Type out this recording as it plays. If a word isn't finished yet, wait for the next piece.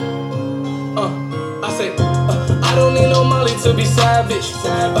be savage.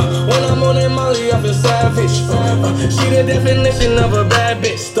 When I'm on that Molly, I feel savage. She the definition of a bad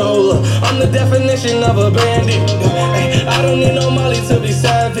bitch. Stole her. I'm the definition of a bandit. I don't need no Molly to be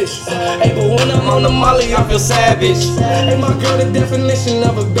savage. But when I'm on the Molly, I feel savage. My girl, the definition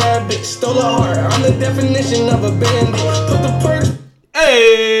of a bad bitch. Stole her heart. I'm the definition of a bandit. Put the perks.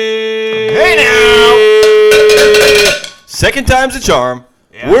 Hey now! Second time's a charm.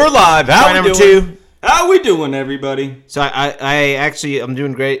 Yeah. We're live. How we doing? How we doing, everybody? So I'm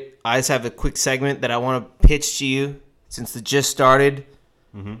doing great. I just have a quick segment that I want to pitch to you since it just started.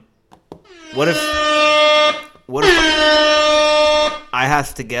 Mm-hmm. What if I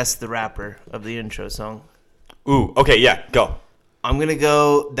have to guess the rapper of the intro song? Ooh, okay, yeah, go. I'm gonna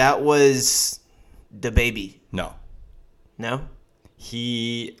go. That was DaBaby. No. No.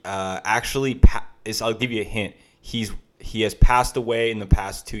 He actually I'll give you a hint. He has passed away in the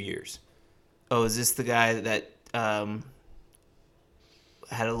past 2 years. Oh, is this the guy that had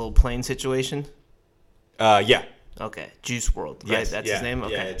a little plane situation? Yeah. Okay, Juice WRLD, right? Yes, That's his name?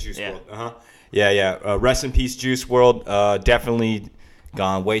 Okay. Yeah, Juice WRLD. Uh-huh. Yeah. Rest in peace, Juice WRLD. Definitely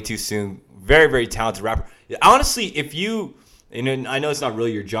gone way too soon. Very, very talented rapper. Honestly, if you, and I know it's not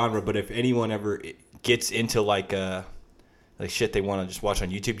really your genre, but if anyone ever gets into like shit they want to just watch on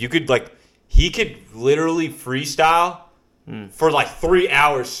YouTube, he could literally freestyle for like 3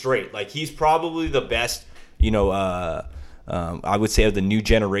 hours straight. Like, he's probably the best, I would say, of the new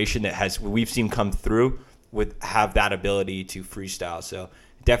generation that we've seen come through have that ability to freestyle. So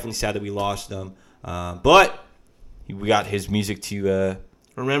definitely sad that we lost him. But we got his music to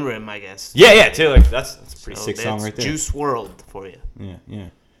remember him, I guess. Yeah, too. Like, that's a pretty sick song right there. Juice WRLD for you. Yeah.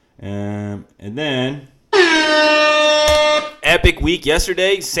 And then epic week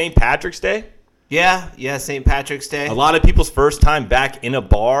yesterday, St. Patrick's Day. Yeah, St. Patrick's Day. A lot of people's first time back in a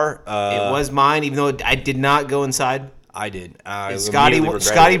bar. It was mine, even though I did not go inside. I did.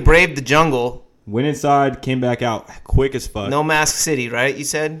 Scotty braved the jungle. Went inside, came back out quick as fuck. No Mask City, right? You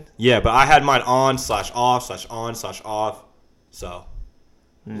said? Yeah, but I had mine on/off/on/off. So,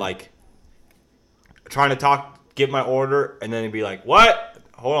 trying to get my order, and then it'd be like, "What?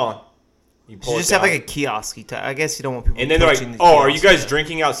 Hold on." You just have like a kiosk. I guess you don't want people. And then they're like, "Oh, are you guys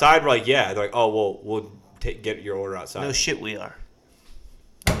drinking outside?" We're like, "Yeah." They're like, "Oh, well, we'll get your order outside." No shit, we are.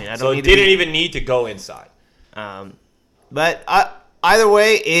 I mean, So it didn't even need to go inside. But either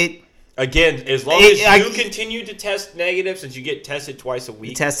way, again, as long as you continue to test negative, since you get tested twice a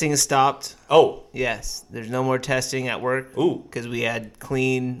week. Testing is stopped. Oh. Yes. There's no more testing at work. Ooh. Because we had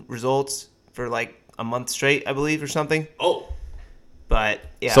clean results for like a month straight, I believe, or something. Oh. But,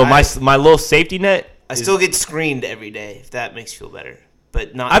 yeah. So my little safety net. I still get screened every day, if that makes you feel better.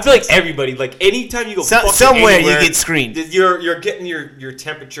 But not. I feel like everybody, like anytime you go somewhere anywhere, you get screened. You're getting your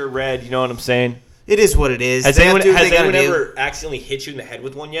temperature read. You know what I'm saying? It is what it is. Has anyone ever accidentally hit you in the head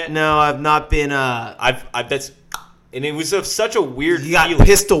with one yet? No, I've not been. And it was such a weird. You got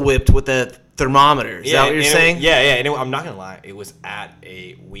pistol whipped with a thermometer. Is that what you're saying? Yeah. And I'm not gonna lie. It was at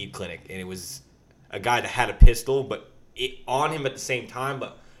a weed clinic, and it was a guy that had a pistol, but on him at the same time.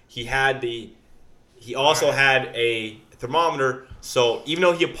 But he also had a thermometer. So even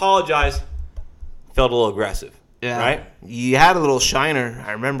though he apologized, felt a little aggressive. Yeah. Right. You had a little shiner.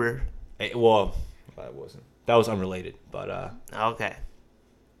 I remember. Well, that wasn't. That was unrelated, but okay.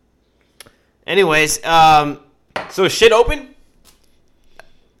 Anyways, so is shit open?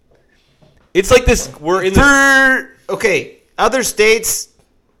 It's like this. We're in okay. Other states,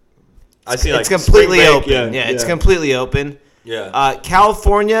 I see. It's completely open. Yeah, it's completely open. Yeah.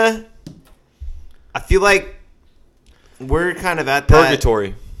 California, I feel like we're kind of at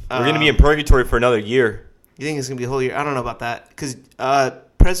purgatory. We're gonna be in purgatory for another year. You think it's gonna be a whole year? I don't know about that because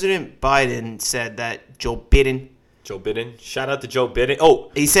President Biden said that Joe Biden. Shout out to Joe Biden.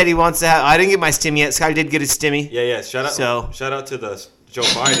 Oh, he said he wants to have. I didn't get my stimmy yet. Scotty did get his stimmy. Yeah. Shout out to the Joe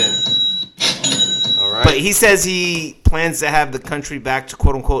Biden. All right. But he says he plans to have the country back to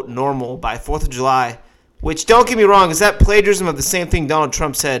quote unquote normal by 4th of July. Which, don't get me wrong, is that plagiarism of the same thing Donald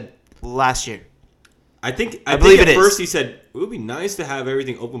Trump said last year? I think at first he said it would be nice to have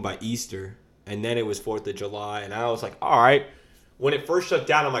everything open by Easter, and then it was 4th of July, and I was like, all right. When it first shut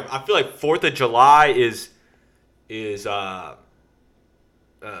down, I'm like, I feel like 4th of July is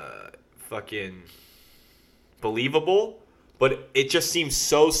fucking believable, but it just seems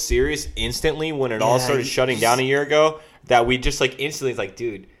so serious instantly when it all started shutting down a year ago that we just like instantly, it's like,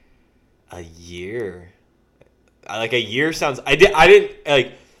 dude, a year. Like a year sounds. I didn't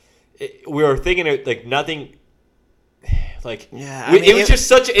like. We were thinking it like nothing. Like it was just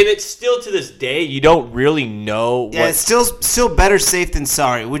such, and it's still to this day you don't really know. Yeah, it's still better safe than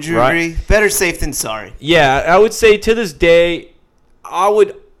sorry. Would you agree? Better safe than sorry. Yeah, I would say to this day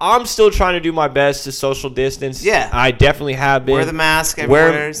I'm still trying to do my best to social distance. Yeah. I definitely have been. Wear the mask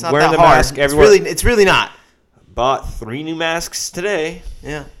everywhere. It's not wearing that the hard. mask everywhere. It's really not. Bought 3 new masks today.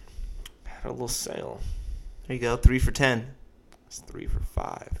 Yeah. Had a little sale. There you go. 3 for $10. It's 3 for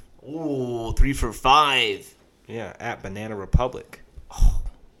 $5. Ooh, 3 for $5. Yeah, at Banana Republic. Oh.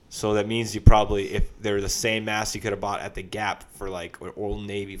 So that means you probably, if they're the same masks you could have bought at the Gap for like, or Old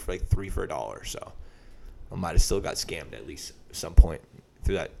Navy for like 3 for $1. So I might have still got scammed at least at some point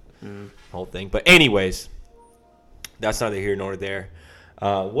through that whole thing. But anyways, that's neither here nor there.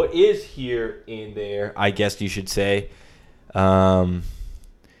 What is here and there, I guess you should say, Sean,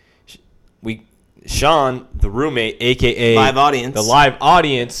 the roommate, a.k.a. Live audience. The live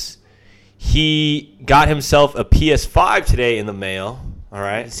audience, he got himself a PS5 today in the mail. All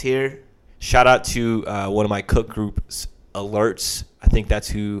right. He's here. Shout out to one of my cook group's alerts. I think that's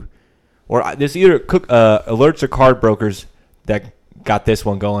who, or there's either cook alerts or card brokers that got this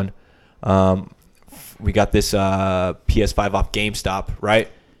one going. We got this PS5 off GameStop,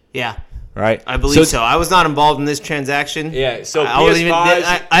 right? Yeah. Right. I believe so. I was not involved in this transaction. Yeah. So I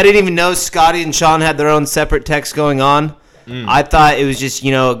didn't even know Scotty and Sean had their own separate text going on. I thought it was just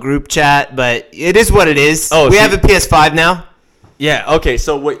a group chat, but it is what it is. Oh, we have a PS5 now. Yeah. Okay.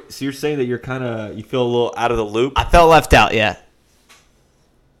 So wait. So you're saying that you feel a little out of the loop? I felt left out. Yeah.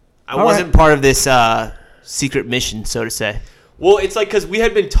 I wasn't part of this secret mission, so to say. Well, it's like because we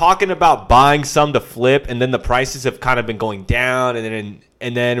had been talking about buying some to flip, and then the prices have kind of been going down, and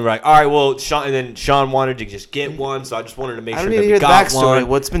then we're like, all right, well, Sean wanted to just get one, so I just wanted to make sure that we got one.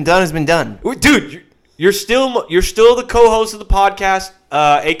 What's been done has been done. Dude, you're still the co-host of the podcast,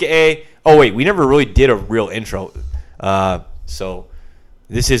 aka. Oh wait, we never really did a real intro. So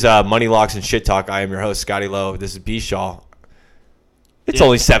this is Money Locks and Shit Talk. I am your host, Scotty Lowe. This is B Shaw. It's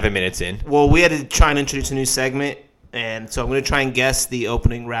only 7 minutes in. Well, we had to try and introduce a new segment. And so I'm going to try and guess the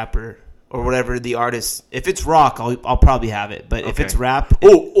opening rapper or whatever the artist. If it's rock, I'll probably have it. But if it's rap.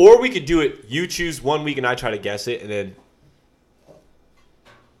 Or we could do it. You choose one week and I try to guess it. And then.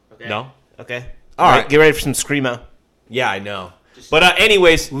 Okay. No? Okay. All right. Get ready for some Screamo. Yeah, I know. But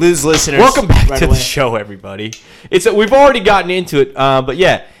anyways. Lose listeners. Welcome back to the show, everybody. We've already gotten into it. But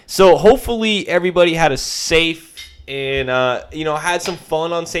yeah. So hopefully everybody had a safe and, had some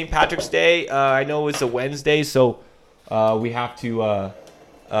fun on St. Patrick's Day. I know it's a Wednesday, so. We have to,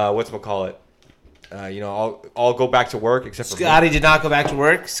 whatchamacallit, I'll go back to work except for Scotty did not go back to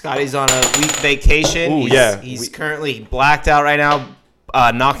work. Scotty's on a week vacation. Ooh, He's currently blacked out right now,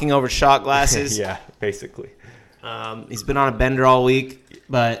 knocking over shot glasses. Yeah, basically. He's been on a bender all week,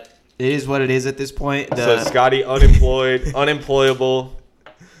 but it is what it is at this point. So Scotty unemployed, unemployable,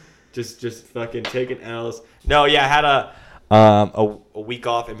 just fucking taking L's. No, yeah, I had a week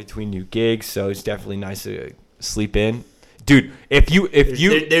off in between new gigs, so it's definitely nice to sleep in, dude.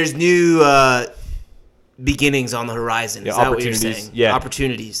 There's new beginnings on the horizon. Is that what you're saying? Yeah,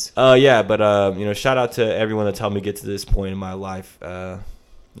 opportunities. Yeah, but shout out to everyone that's helped me get to this point in my life. But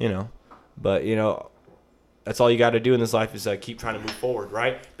that's all you got to do in this life is keep trying to move forward,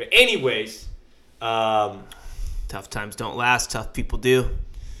 right? But anyways, tough times don't last. Tough people do.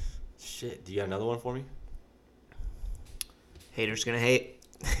 Shit, do you got another one for me? Haters gonna hate.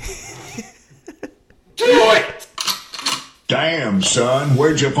 Damn, son,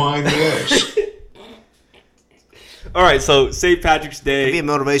 where'd you find this? All right, so St. Patrick's Day. Be a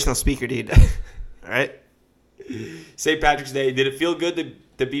motivational speaker, dude. All right. St. Patrick's Day. Did it feel good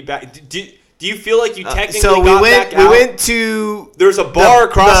to be back? Do you feel like you technically back out? We went to. There's a bar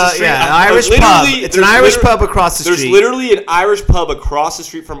across the street. Yeah, an Irish pub. It's an Irish pub across the street. There's literally an Irish pub across the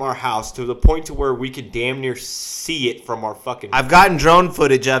street from our house to the point to where we can damn near see it from our fucking. I've gotten drone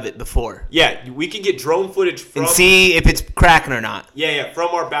footage of it before. Yeah, we can get drone footage from. And see if it's cracking or not. Yeah, from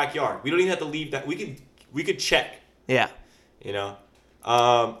our backyard. We don't even have to leave that. We could check. Yeah. And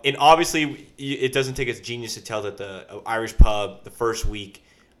obviously it doesn't take a genius to tell that the Irish pub the first week.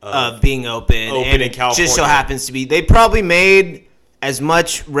 Of being open and in California. Just so happens to be. They probably made as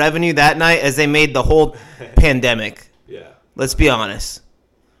much revenue that night as they made the whole pandemic. Yeah. Let's be honest.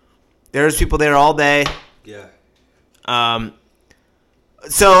 There's people there all day. Yeah.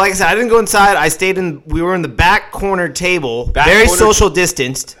 So, like I said, I didn't go inside. We were in the back corner table. Social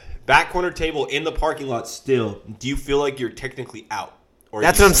distanced. Back corner table in the parking lot still. Do you feel like you're technically out? Or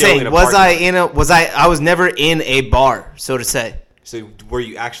that's what I'm saying. I was never in a bar, so to say. So were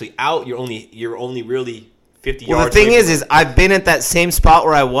you actually out? You're only really 50 yards. Well, the thing is I've been at that same spot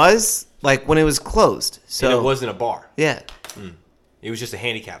where I was like when it was closed. So and it wasn't a bar. Yeah. It was just a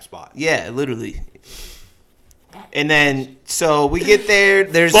handicap spot. Yeah, literally. And then so we get there.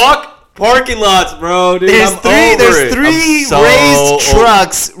 There's fuck Parking lots, bro. Dude, There's three raised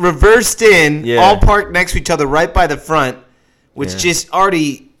trucks reversed in, Yeah. all parked next to each other right by the front, which just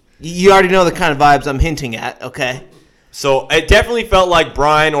you already know the kind of vibes I'm hinting at, okay? So it definitely felt like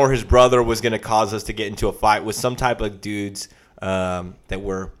Brian or his brother was going to cause us to get into a fight with some type of dudes that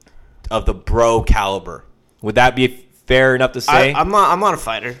were of the bro caliber. Would that be fair enough to say? I'm not a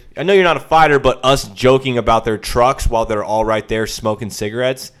fighter. I know you're not a fighter, but us joking about their trucks while they're all right there smoking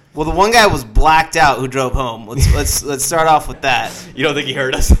cigarettes. Well, the one guy was blacked out who drove home. Let's start off with that. You don't think he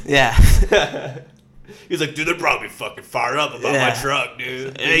heard us? Yeah. He's like, dude, they're probably fucking fired up about my truck,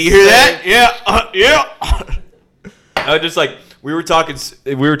 dude. Yeah, you hear that? Yeah. I was just like, we were talking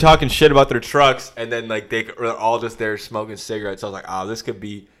shit about their trucks, and then like they were all just there smoking cigarettes. I was like, oh, this could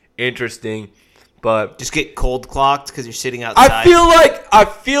be interesting, but Just get cold clocked because you're sitting outside. I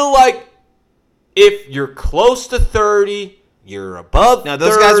feel like if you're close to 30, you're above. No,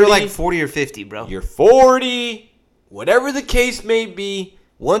 those 30, guys are like 40 or 50, bro. You're 40, whatever the case may be.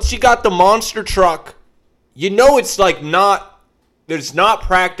 Once you got the monster truck, you know it's like not. It's not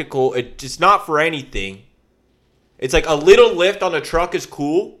practical. It's not for anything. It's like a little lift on the truck is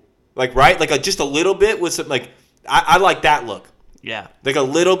cool, like right, like just a little bit with some like. I like that look. Yeah. Like a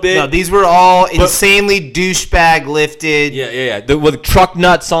little bit. No, these were all insanely douchebag lifted. Yeah. With truck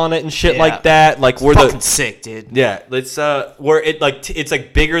nuts on it and shit Yeah. like that. Like It's where fucking the sick, dude. yeah, it's where it like it's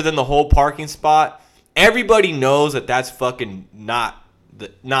like bigger than the whole parking spot. Everybody knows that that's fucking not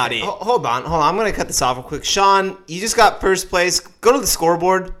it. Hold on. I'm gonna cut this off real quick. Sean, you just got first place. Go to the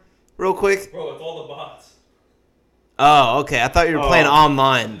scoreboard real quick. Bro, with all the bots. Oh, okay. I thought you were playing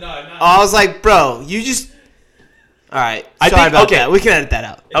online. No, not. I was like, bro, you just. All right. I Sorry think- about okay. that. We can edit that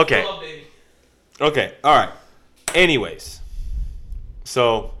out. Okay. Club, baby. Okay. All right. Anyways,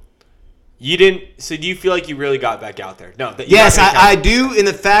 so you didn't. So do you feel like you really got back out there? No. Yes, I do. In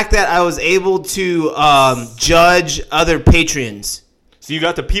the fact that I was able to judge other patrons. So you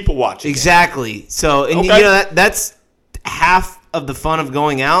got the people watching. Exactly. So, and Okay. you know that's half of the fun of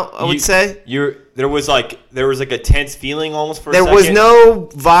going out. I would say There was like a tense feeling almost for a there second. was no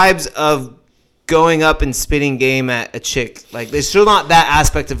vibes of going up and spitting game at a chick. Like, there's still not that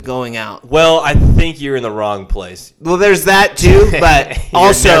aspect of going out. Well, I think you're in the wrong place. Well, there's that too, but You're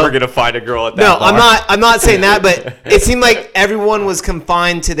also never gonna find a girl at that no, bar. I'm not saying that, but it seemed like everyone was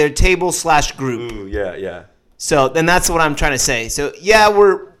confined to their table/group. Ooh, yeah. So then that's what I'm trying to say. So yeah,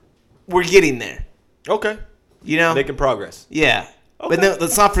 we're getting there. Okay. You know? Making progress. Yeah. Okay. But then,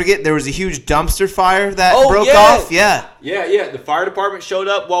 let's not forget there was a huge dumpster fire that Oh, broke yeah. off. Yeah. Yeah. The fire department showed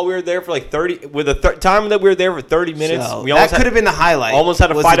up while we were there for like 30. With the time that we were there for 30 minutes, So we that almost could have been the highlight. almost had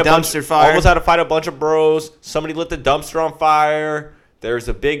to was fight the a bunch. dumpster fire. Almost had to fight a bunch of bros. Somebody lit the dumpster on fire. There's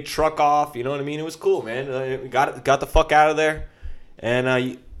a big truck off. You know what I mean? It was cool, man. We got the fuck out of there, and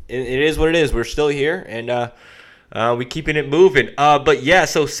it is what it is. We're still here, and we keeping it moving. But yeah,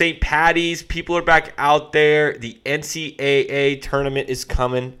 so St. Patty's, people are back out there. The NCAA tournament is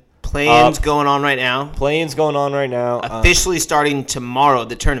coming. Play-ins going on right now. Play-ins going on right now. Officially starting tomorrow,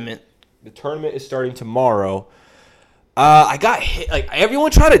 the tournament. The tournament is starting tomorrow. I got hit. Like everyone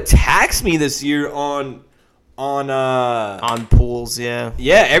tried to tax me this year on pools, yeah.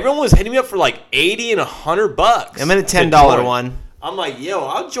 Yeah, everyone was hitting me up for like $80 and $100. I'm in a $10 to join. one. I'm like, yo,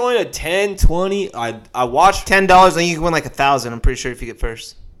 I'll join a 10, 20. I watched. $10, then you can win like 1,000. I'm pretty sure if you get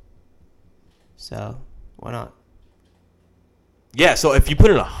first. So why not? Yeah, so if you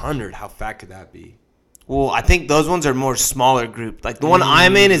put in 100, how fat could that be? Well, I think those ones are more smaller group. Like the one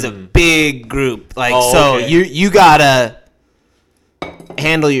I'm in is a big group. Like okay. you gotta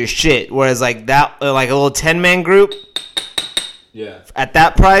handle your shit. Whereas like that, like a little 10-man group Yeah. at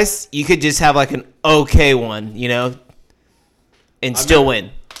that price, you could just have like an okay one, you know, and still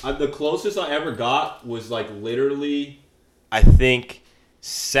win. The closest I ever got was like literally, I think,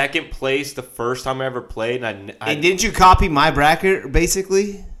 second place the first time I ever played. And And didn't you copy my bracket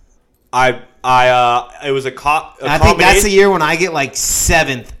basically? it was a I think that's the year when I get like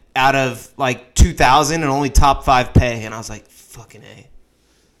 7th out of like 2,000 and only top 5 pay, and I was like, fucking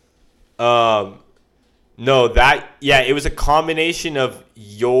A. No, it was a combination of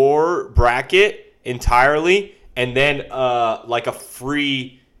your bracket entirely and then like a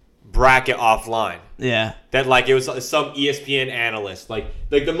free bracket offline. Yeah. That like it was some ESPN analyst, like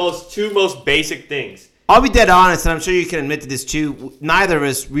the two most basic things. I'll be dead honest, and I'm sure you can admit to this too. Neither of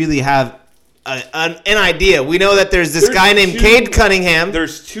us really have an idea. We know that there's this guy named Cade Cunningham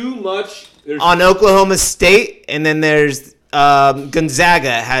There's too much. on Oklahoma State, and then there's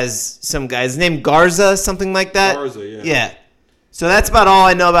Gonzaga has some guy. His name Garza, something like that. Garza, yeah. Yeah. So that's about all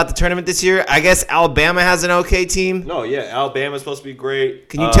I know about the tournament this year. I guess Alabama has an okay team. No, yeah, Alabama's supposed to be great.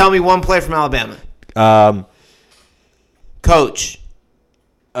 Can you tell me one player from Alabama? Coach.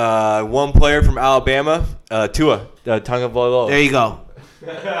 One player from Alabama, Tua Tagovailoa. There you go.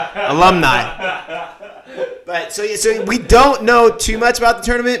 Alumni. But so we don't know too much about the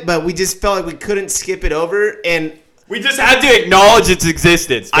tournament, but we just felt like we couldn't skip it over. And We just had to acknowledge its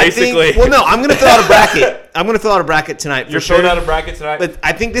existence, basically. I'm going to fill out a bracket. I'm going to fill out a bracket tonight for You're sure. filling out a bracket tonight? But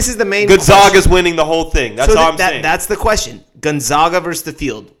I think this is the main Gonzaga's winning the whole thing. That's all I'm saying. That's the question. Gonzaga versus the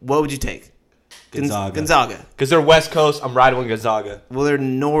field. What would you take? Gonzaga. Because they're West Coast, I'm riding with Gonzaga. Well, they're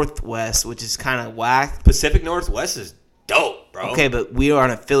Northwest, which is kind of whack. Pacific Northwest is dope, bro. Okay, but we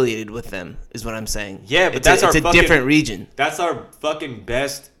aren't affiliated with them, is what I'm saying. Yeah, but it's a different region. That's our fucking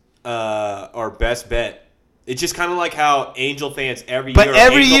best bet. It's just kind of like how Angel fans every year. But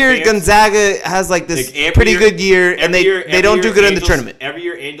every year Gonzaga has like this pretty good year, and they don't do good in the tournament. Every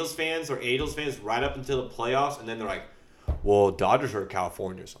year Angels fans right up until the playoffs, and then they're like, well, Dodgers are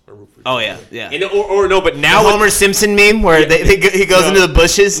California, so I'm root for Oh, yeah. And, or no, but now the Homer Simpson meme where he goes into the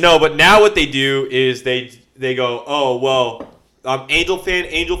bushes. No, but now what they do is they go, oh, well, I'm Angel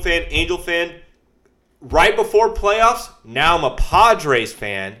fan. Right before playoffs, now I'm a Padres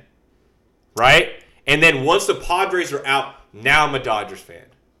fan, right? And then once the Padres are out, now I'm a Dodgers fan.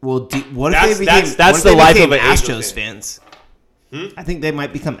 Well, what if they became that's the life of an Astros fans? I think they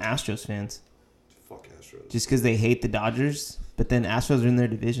might become Astros fans. Fuck Astros. Just because they hate the Dodgers, but then Astros are in their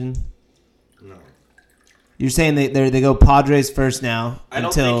division. No. You're saying they go Padres first now I don't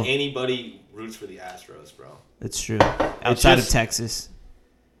until think anybody roots for the Astros, bro. That's true. Outside of Texas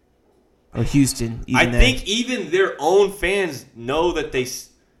or Houston, I think even their own fans know that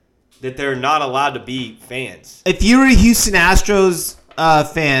they're not allowed to be fans. If you were a Houston Astros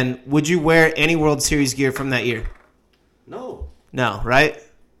fan, would you wear any World Series gear from that year? No. No, right?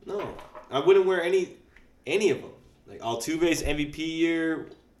 No. I wouldn't wear any of them. Like Altuve's MVP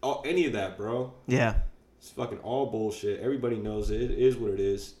year, any of that, bro. Yeah. It's fucking all bullshit. Everybody knows it. It is what it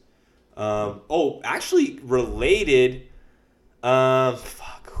is. Actually related,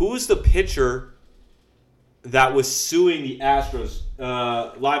 who's the pitcher that was suing the Astros?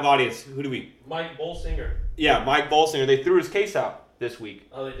 Live audience, who do we? Mike Bolsinger. Yeah, Mike Bolsinger. They threw his case out this week.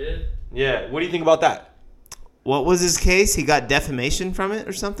 Oh, they did? Yeah. What do you think about that? What was his case? He got defamation from it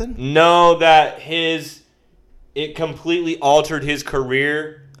or something? No, that it completely altered his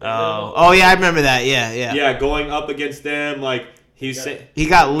career. Oh yeah, I remember that. Yeah. Yeah, going up against them, like he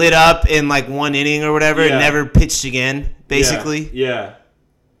got lit up in like one inning or whatever and never pitched again, basically. Yeah.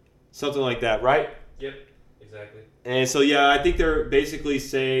 Something like that, right? Yep, exactly. And so, I think they're basically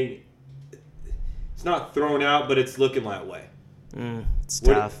saying it's not thrown out, but it's looking that way. It's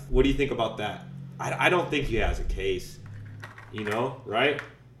tough. What do you think about that? I don't think he has a case, right?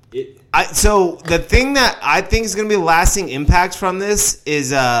 So the thing that I think is going to be a lasting impact from this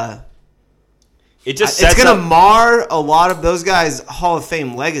is it's going to mar a lot of those guys' Hall of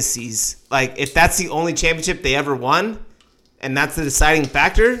Fame legacies. Like, if that's the only championship they ever won, and that's the deciding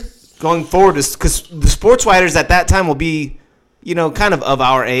factor going forward, because the sports writers at that time will be, kind of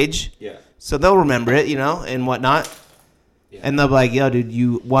our age. Yeah. So they'll remember it, and whatnot. Yeah. And they'll be like, yo, dude,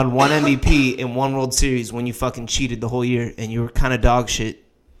 you won one MVP in one World Series when you fucking cheated the whole year, and you were kind of dog shit.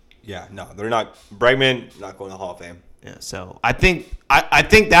 Yeah, no, they're not. Bregman not going to the Hall of Fame. Yeah, so I think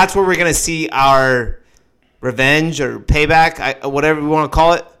that's where we're gonna see our revenge or payback, whatever we want to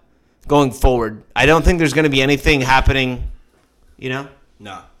call it, going forward. I don't think there's gonna be anything happening, No.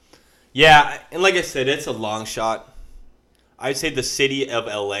 Yeah, and like I said, it's a long shot. I'd say the city of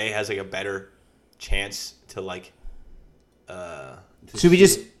LA has like a better chance to like. Should we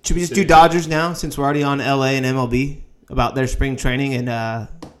just do Dodgers now since we're already on LA and MLB about their spring training and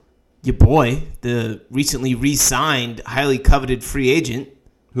your boy, the recently re-signed, highly coveted free agent.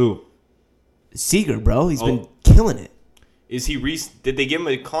 Who? Seager, bro. He's been killing it. Is he? Did they give him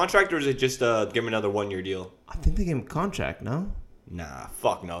a contract or is it just give him another 1-year deal? I think they gave him a contract. No. Nah,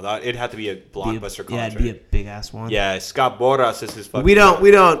 fuck no. It'd have to be a blockbuster contract. Yeah, it'd be a big ass one. Yeah, Scott Boras is his fucking. We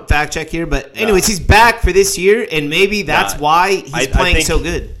don't fact check here, but anyways, he's back for this year, and maybe that's why he's playing so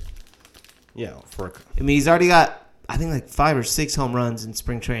good. Yeah, I mean, he's already got I think like 5 or 6 home runs in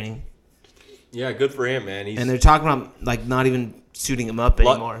spring training. Yeah, good for him, man. And they're talking about like not even suiting him up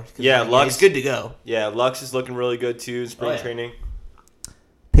anymore. Yeah, Lux he's good to go. Yeah, Lux is looking really good too in spring training.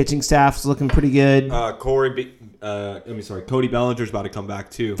 Pitching staff's looking pretty good. Cody Bellinger's about to come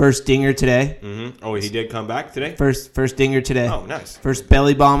back too. First dinger today. Mm-hmm. Oh, he did come back today? First dinger today. Oh, nice. First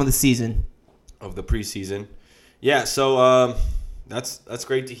belly bomb of the season. Of the preseason. Yeah, so that's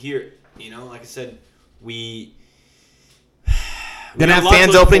great to hear. Like I said, Gonna have Lots to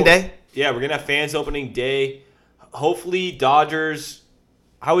fans look opening forward- day. Yeah, we're gonna have fans opening day. Hopefully, Dodgers.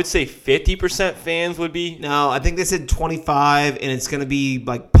 I would say 50% fans would be. No, I think they said 25, and it's gonna be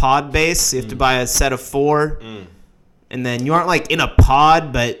like pod base. You have to buy a set of 4, and then you aren't like in a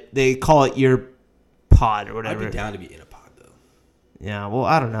pod, but they call it your pod or I'd whatever. be down to be in a pod though. Yeah, well,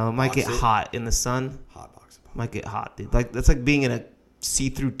 I don't know. It might Box get it. hot in the sun. Hot box. Might get hot, dude. Like that's like being in a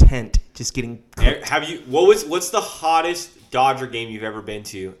see-through tent, just getting cooked. Have you? What's the hottest Dodger game you've ever been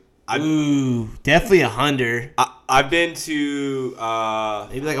to? Ooh, definitely a 100. I've been to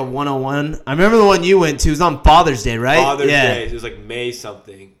Maybe like a 101. I remember the one you went to. It was on Father's Day, right? Father's yeah. Day. It was like May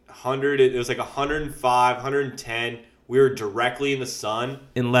something. 100. It was like 105, 110. We were directly in the sun.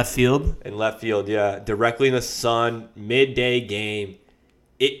 In left field. In left field, yeah, directly in the sun, midday game.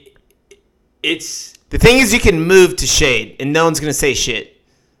 It's The thing is, you can move to shade, and no one's gonna say shit.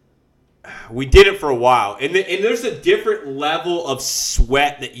 we did it for a while, and there's a different level of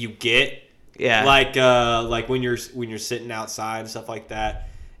sweat that you get, Yeah. like when you're sitting outside and stuff like that,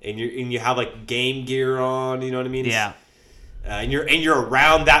 and you have like game gear on, you know what I mean? Yeah. And you're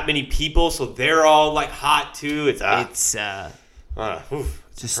around that many people, so they're all like hot too. It's It's oof.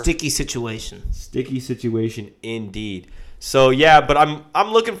 a sticky situation. Sticky situation indeed. So yeah, but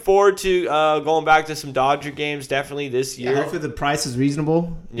I'm looking forward to going back to some Dodger games definitely this year. Hopefully the price is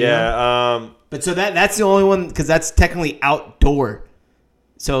reasonable. Yeah. But so that's the only one because that's technically outdoor.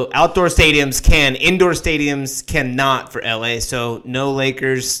 So outdoor stadiums can, indoor stadiums cannot for LA. So no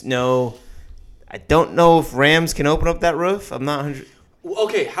Lakers, no. I don't know if Rams can open up that roof. I'm not 100.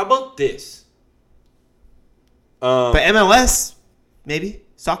 Okay, how about this? But MLS, maybe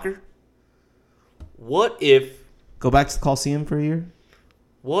soccer. What if Go back to the Coliseum for a year.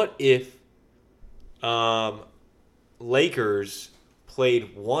 Lakers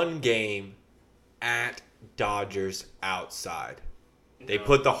played one game at Dodgers outside? They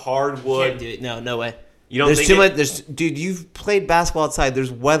put the hardwood. Can't do it. No way. You don't There's think too it- much. Dude, you've played basketball outside.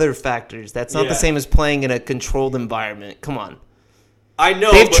 There's weather factors. That's not Yeah. the same as playing in a controlled environment. Come on. I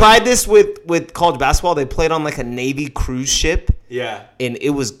know They've but- tried this with college basketball. They played on like a Navy cruise ship, Yeah. and it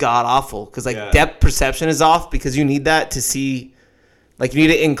was god awful because like Yeah. depth perception is off because you need that to see. Like you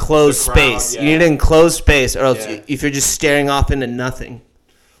need an enclosed The crowd, space. yeah. You need an enclosed space, or else Yeah. if you're just staring off into nothing.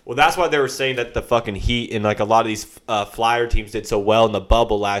 Well, that's why they were saying that the fucking Heat and like a lot of these Flyer teams did so well in the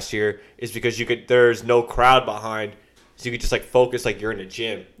bubble last year is because there's no crowd behind, so you could just like focus like you're in a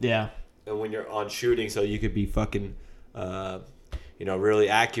gym, Yeah. and when you're on shooting, so you could be fucking, really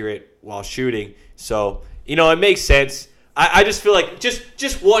accurate while shooting. So it makes sense. I just feel like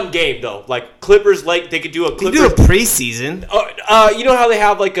just one game though, like Clippers, like they could do a You Clippers. do a preseason. You know how they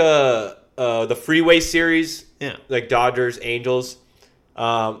have like the freeway series, Yeah. like Dodgers, Angels.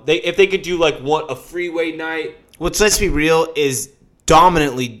 If they could do like a freeway night. Which, let's be real, is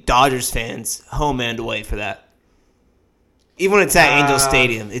dominantly Dodgers fans home and away for that. Even when it's at Angel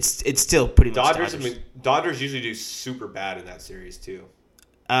Stadium, it's still pretty much Dodgers. Dodgers. Dodgers usually do super bad in that series too.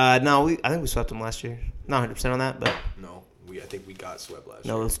 No, I think we swept them last year. Not 100% on that, but No, I think we got swept last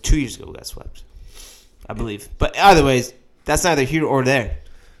no, year. it was 2 years ago we got swept. I believe. But either ways, that's neither here or there.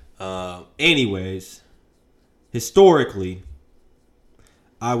 Anyways, historically,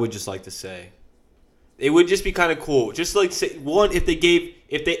 I would just like to say it would just be kind of cool. Just like say one, if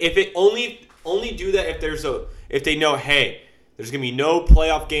it only do that if they know, hey, there's gonna be no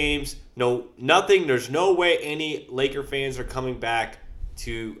playoff games, nothing. There's no way any Laker fans are coming back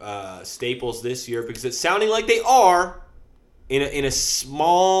to Staples this year because it's sounding like they are in a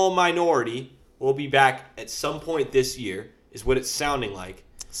small minority. Will be back at some point this year is what it's sounding like.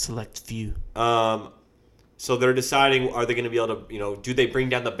 Select few. So they're deciding, are they going to be able to, do they bring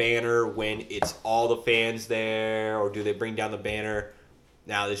down the banner when it's all the fans there, or do they bring down the banner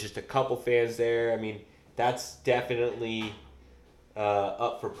now there's just a couple fans there? I mean, that's definitely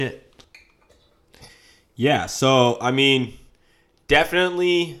up for... Yeah, so, I mean,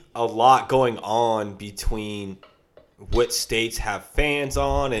 definitely a lot going on between what states have fans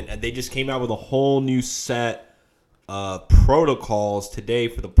on, and they just came out with a whole new set of protocols today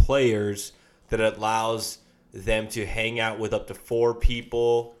for the players that allows them to hang out with up to 4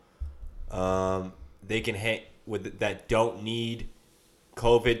 people. They can hang with that don't need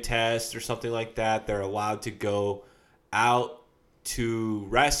COVID tests or something like that. They're allowed to go out to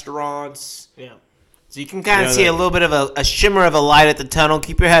restaurants. Yeah. So you can kind of see a little bit of a shimmer of a light at the tunnel.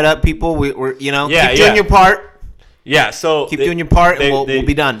 Keep your head up, people. We're keep doing your part. Yeah, so Keep doing your part, and we'll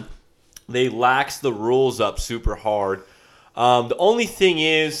be done. They lax the rules up super hard. The only thing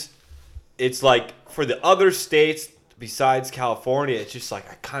is, it's like for the other states besides California, it's just like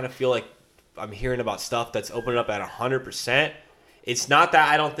I kind of feel like I'm hearing about stuff that's opening up at 100%, It's not that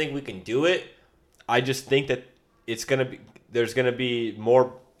I don't think we can do it. I just think that it's gonna be. There's gonna be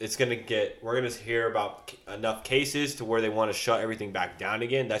more. It's gonna get. We're gonna hear about enough cases to where they want to shut everything back down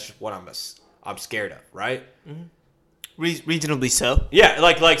again. That's just what I'm scared of, right? Reasonably so. Yeah,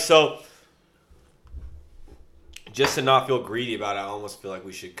 like so. Just to not feel greedy about it, I almost feel like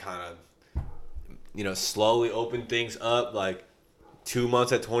we should kind of, slowly open things up. Like 2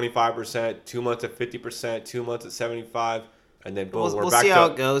 months at 25%, 2 months at 50%, 2 months at 75%, and then boom, We'll back see to how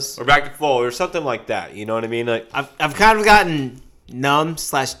it goes. We're back to full or something like that. You know what I mean? Like I've kind of gotten numb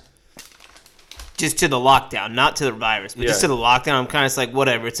 / just to the lockdown, not to the virus, but just to the lockdown. I'm kind of just like,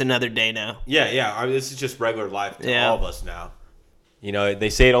 whatever. It's another day now. yeah. I mean, this is just regular life to Yeah. all of us now. They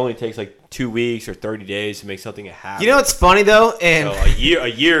say it only takes like 2 weeks or 30 days to make something a habit. You know what's funny though, and So a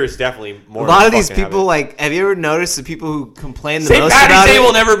year is definitely more. a lot of these fucking people, habit. like, have you ever noticed the people who complain the St. most Patty's about Day it?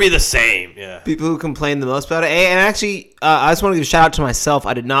 will never be the same. Yeah. People who complain the most about it. And actually, I just want to give a shout out to myself.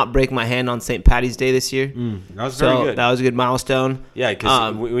 I did not break my hand on St. Patty's Day this year. That was So very good. that was a good milestone. Yeah,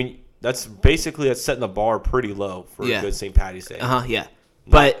 because that's setting the bar pretty low for a good St. Patty's Day. Yeah.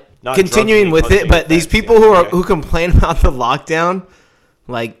 But not continuing drunkenly with it, punching but the these fence, people who complain about the lockdown,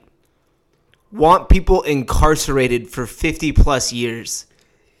 like, want people incarcerated for 50 plus years.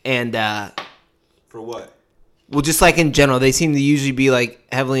 And, For what? well, just like in general, they seem to usually be like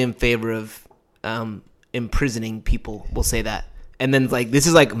heavily in favor of imprisoning people. We'll say that. And then like this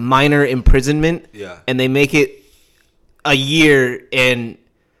is like minor imprisonment. Yeah. And they make it a year and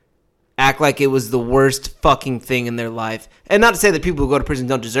act like it was the worst fucking thing in their life. And not to say that people who go to prison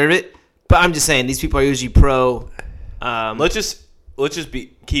don't deserve it, but I'm just saying these people are usually pro. Let's just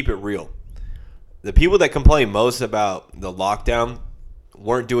keep it real. The people that complain most about the lockdown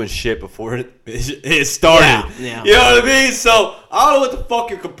weren't doing shit before it started. Yeah. You know what I mean? So I don't know what the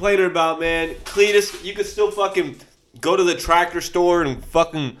fuck you're complaining about, man. Cletus, you could still fucking go to the tractor store and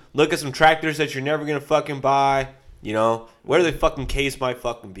fucking look at some tractors that you're never gonna fucking buy. Where the fucking case might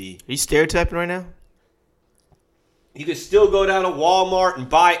fucking be. Are you stereotyping right now? You could still go down to Walmart and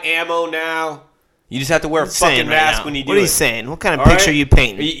buy ammo now. You just have to wear a fucking mask when you do it. What are you saying? What kind of All picture right? are you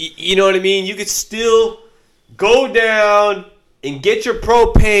painting? You know what I mean? You could still go down and get your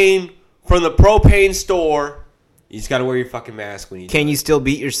propane from the propane store. You just got to wear your fucking mask when you do Can it. you still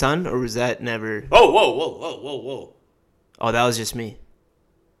beat your son, or was that never? Oh, whoa. Oh, that was just me.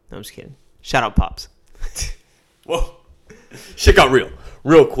 No, I'm just kidding. Shout out, Pops. Whoa. Shit got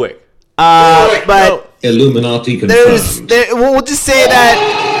real quick. But Illuminati there's, confirmed. we'll just say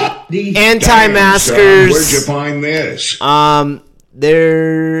that anti-maskers. Where'd you find this?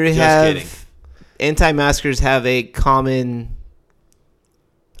 kidding. Anti-maskers have a common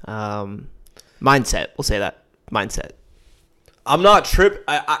mindset. We'll say that mindset. I'm not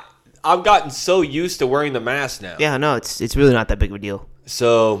I've gotten so used to wearing the mask now. Yeah, no, it's really not that big of a deal.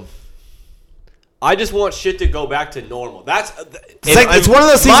 So I just want shit to go back to normal. It's one of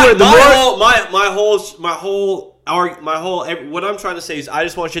those things where the what I'm trying to say is I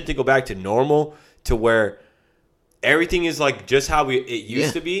just want shit to go back to normal, to where everything is like just how it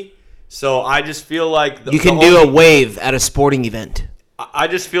used to be. So I just feel like you can do a wave at a sporting event. I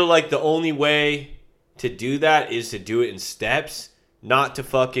just feel like the only way to do that is to do it in steps, not to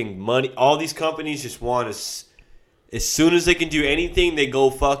fucking money. All these companies just want to, as soon as they can do anything, they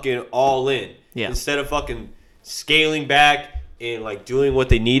go fucking all in. Yeah. Instead of fucking scaling back and like doing what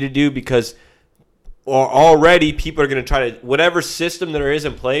they need to do, because already people are going to try to, whatever system there is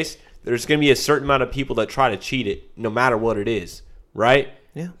in place, there's going to be a certain amount of people that try to cheat it no matter what it is, right?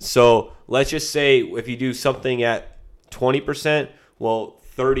 Yeah. So let's just say if you do something at 20%, well,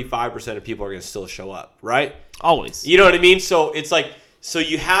 35% of people are going to still show up, right? Always. You know what I mean? So it's like, so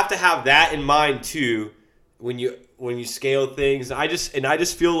you have to have that in mind too when you scale things. I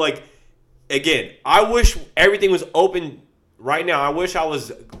just feel like, again, I wish everything was open right now. I wish I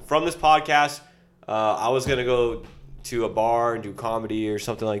was from this podcast. I was gonna go to a bar and do comedy or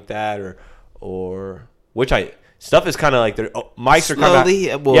something like that, or which stuff is kind of like mics are kind of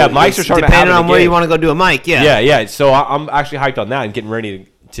mics are starting to depending happen on where again. you want to go do a mic. Yeah. So I'm actually hyped on that and getting ready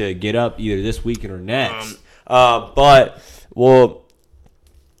to get up either this weekend or next. But we'll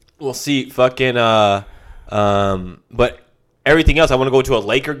see. Fucking but everything else, I want to go to a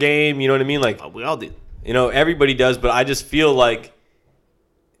Laker game. You know what I mean? Like We all do. everybody does. But I just feel like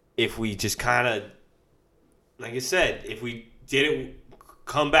if we just kind of, like I said, if we didn't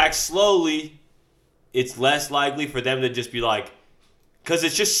come back slowly, it's less likely for them to just be like, because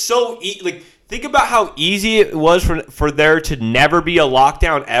it's just so like, think about how easy it was for there to never be a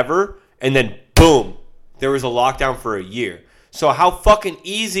lockdown ever, and then boom, there was a lockdown for a year. So how fucking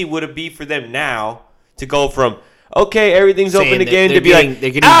easy would it be for them now to go from, okay, everything's Saying open that again, they're to be getting- like, they're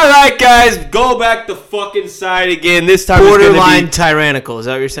getting- all right, guys, go back the fucking side again. This time it's Borderline gonna be, tyrannical. Is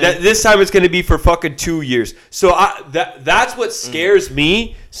that what you're saying? this time it's going to be for fucking 2 years. So that's what scares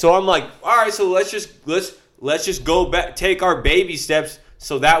me. So I'm like, all right, so let's just go back, take our baby steps,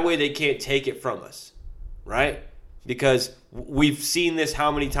 so that way they can't take it from us, right? Because we've seen this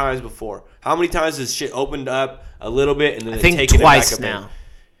how many times before? How many times has shit opened up a little bit and then I they think taken twice it back up now.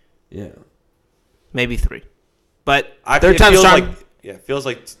 Yeah. Maybe 3. But It third time's feels charm. like, yeah, it feels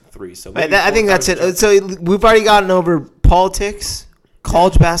like 3. So But maybe I 4 think that's times it. So we've already gotten over politics,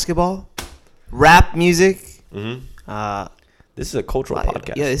 college basketball, rap music. This is a cultural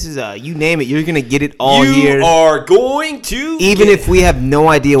podcast. Yeah, this is you name it. You're gonna get it all you here, are going to even get if we have no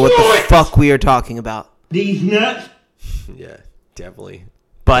idea what the fuck we are talking about. These nuts. Yeah, definitely.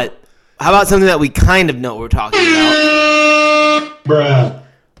 But how about something that we kind of know what we're talking about? Bruh.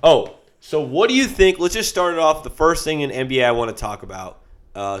 Oh, so what do you think? Let's just start it off. The first thing in NBA I want to talk about,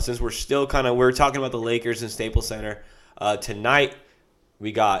 since we're still we're talking about the Lakers and Staples Center. Tonight,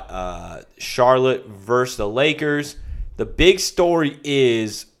 we got Charlotte versus the Lakers. The big story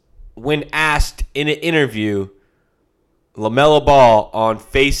is, when asked in an interview, LaMelo Ball on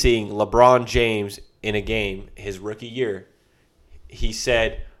facing LeBron James in a game, his rookie year, he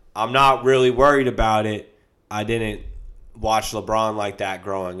said, I'm not really worried about it. I didn't watch LeBron like that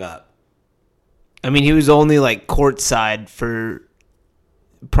growing up. I mean, he was only like courtside for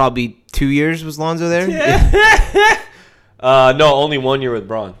probably 2 years. Was Lonzo there? No, only 1 year with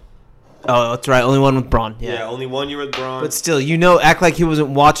Braun. Oh, that's right. Only one with Braun. Yeah, only 1 year with Braun. But still, act like he wasn't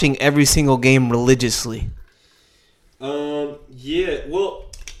watching every single game religiously. Yeah. Well,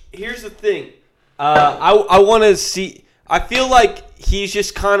 here's the thing. I want to see. I feel like he's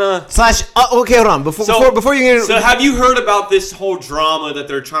just kind of. Okay, hold on. Before you get So have you heard about this whole drama that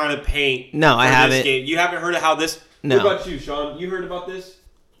they're trying to paint? No, I for this haven't. game? You haven't heard of how this? No. What about you, Sean? You heard about this?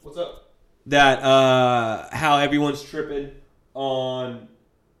 What's up? That how everyone's tripping on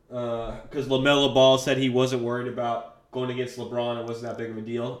because LaMelo Ball said he wasn't worried about going against LeBron. It wasn't that big of a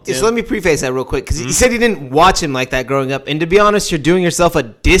deal. Just let me preface that real quick, because he said he didn't watch him like that growing up. And to be honest, you're doing yourself a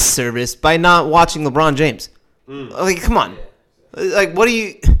disservice by not watching LeBron James. Like, come on. Like, what do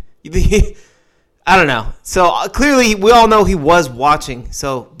you I don't know. So, clearly, we all know he was watching.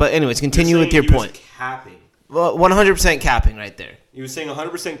 So, but anyways, continue with your point. Capping. Well, 100% capping right there. He was saying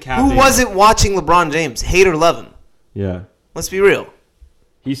 100% capping. Who wasn't watching LeBron James? Hate or love him? Yeah. Let's be real.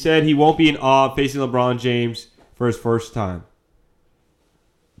 He said he won't be in awe facing LeBron James for his first time.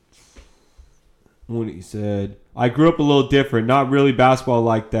 When he said, I grew up a little different, not really basketball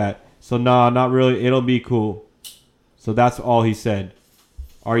like that. So nah, not really. It'll be cool. So that's all he said.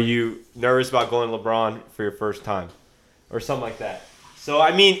 Are you nervous about going LeBron for your first time? Or something like that. So,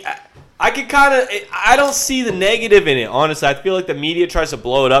 I mean, I could kind of, I don't see the negative in it, honestly. I feel like the media tries to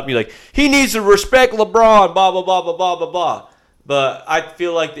blow it up. You're like, he needs to respect LeBron, blah, blah, blah, blah, blah, blah, blah. But I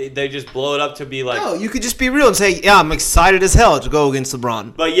feel like they just blow it up to be like... No, you could just be real and say, yeah, I'm excited as hell to go against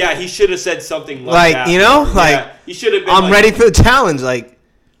LeBron. But yeah, he should have said something like that. Like, you know? Yeah, Like, he should have been I'm like, ready for the challenge. Like,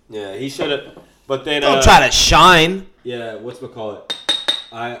 Yeah, he should have. But then... don't try to shine. Yeah, whatchamacallit?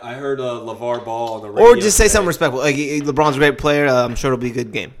 I heard LeVar Ball on the radio. Or just say today. something respectful. Like, LeBron's a great player. I'm sure it'll be a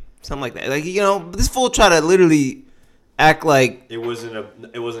good game. Something like that. Like, this fool try to literally act like It wasn't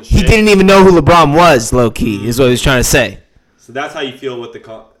he shit. didn't even know who LeBron was, low-key, is what he was trying to say. So that's how you feel with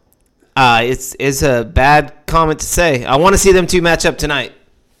the... It's a bad comment to say. I want to see them two match up tonight.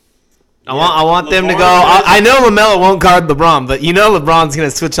 I want them to LeBron go. is- I know LaMelo won't guard LeBron, but LeBron's going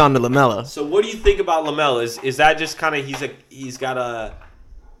to switch on to LaMelo. So what do you think about LaMelo? Is that just kind of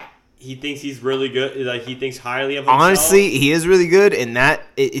he thinks he's really good? Like he thinks highly of himself? Honestly, he is really good, and that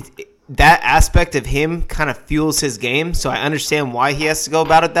aspect of him kind of fuels his game. So I understand why he has to go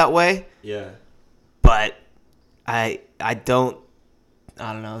about it that way. Yeah. But I don't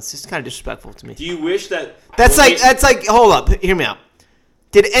know. It's just kind of disrespectful to me. Do you wish that That's like hold up, hear me out.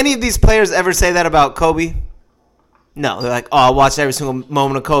 Did any of these players ever say that about Kobe? No, they're like, oh, I watched every single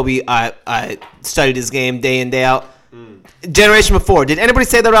moment of Kobe. I studied his game day in, day out. Generation before, did anybody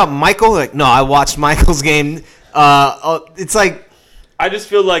say that about Michael? Like, no, I watched Michael's game. It's like, I just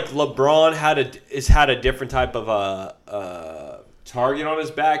feel like LeBron had a different type of target on his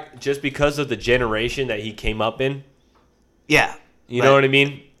back just because of the generation that he came up in. yeah, You know what I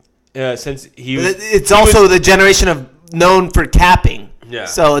mean? Since he was, it's also the generation of known for capping. Yeah.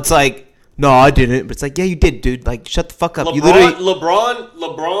 So it's like, no, I didn't. But it's like, yeah, you did, dude. Like, shut the fuck up. LeBron's.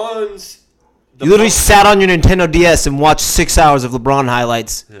 You literally sat on your Nintendo DS and watched 6 hours of LeBron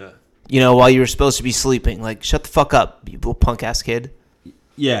highlights. Yeah. While you were supposed to be sleeping. Like, shut the fuck up, you little punk ass kid.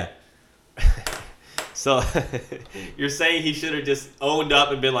 Yeah. So you're saying he should have just owned up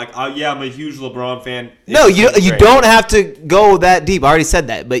and been like, "Oh yeah, I'm a huge LeBron fan." No, you Great. don't have to go that deep. I already said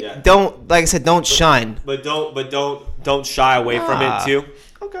that, but Yeah. don't, like I said, don't shine. But don't shy away from it too.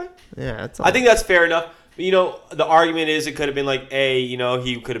 Okay. Yeah, that's all. I think that's fair enough. But, the argument is it could have been like,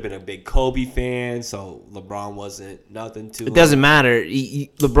 he could have been a big Kobe fan, so LeBron wasn't nothing to him. It doesn't matter.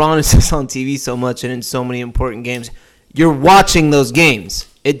 LeBron is just on TV so much and in so many important games. You're watching those games.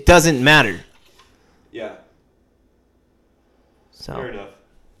 It doesn't matter. Yeah. So Fair enough.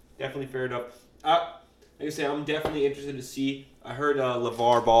 Definitely fair enough. Like I say, I'm definitely interested to see. I heard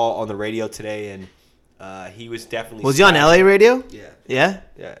LeVar Ball on the radio today, and he was definitely. Was he on LA radio? Yeah. Yeah.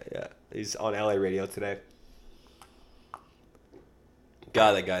 Yeah. He's on LA radio today.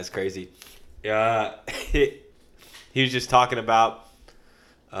 God, that guy's crazy. Yeah. He was just talking about.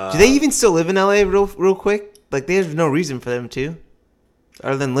 Do they even still live in LA real quick? Like, there's no reason for them to,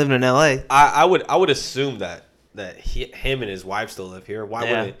 other than living in LA. I would assume that him and his wife still live here. Why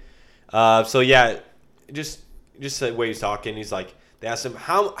would it? So yeah, just the way he's talking, he's like, they asked him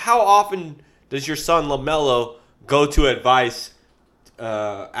how often does your son LaMelo go to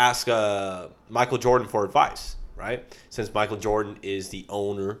ask Michael Jordan for advice, right? Since Michael Jordan is the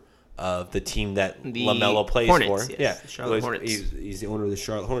owner of the team that The LaMelo plays Hornets, for. yes, Yeah, the Charlotte Hornets. He's the owner of the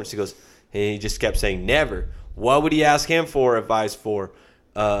Charlotte Hornets. He goes, he just kept saying never. What would he ask him for advice for?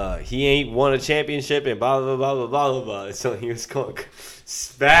 He ain't won a championship and blah blah blah blah blah blah blah. So he was going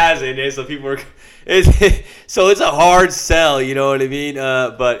spazzing it. So people were, so it's a hard sell, you know what I mean?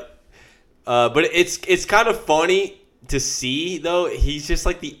 But it's kind of funny to see though. He's just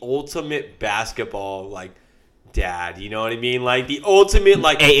like the ultimate basketball like dad, you know what I mean? Like the ultimate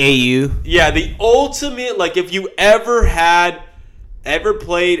like AAU. yeah, the ultimate like if you ever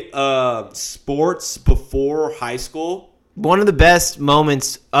played sports before high school. One of the best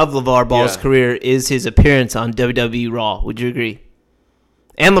moments of LeVar Ball's Yeah. career is his appearance on WWE Raw. Would you agree?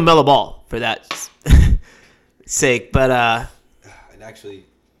 And LaMelo Ball, for that sake. But And actually,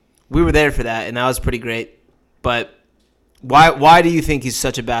 we were there for that, and that was pretty great. But why do you think he's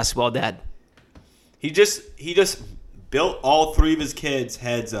such a basketball dad? he just built all three of his kids'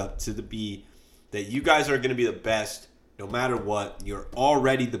 heads up to be that you guys are going to be the best no matter what. You're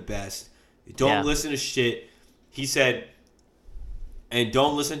already the best. Don't Yeah. listen to shit. He said, and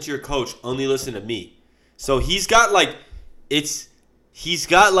don't listen to your coach. Only listen to me. So he's got like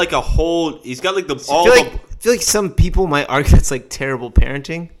a whole. He's got like the all. I feel like some people might argue that's like terrible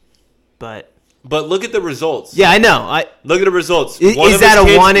parenting, but But look at the results. yeah, I know. Look at the results. Is One of that his a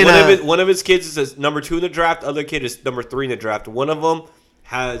kids, one in a- one of his kids is number 2 in the draft. Other kid is number 3 in the draft. One of them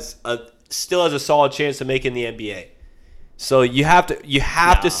still has a solid chance to make in the NBA. So you have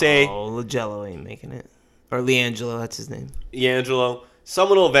to say LaGello ain't making it, or LiAngelo, that's his name. D'Angelo.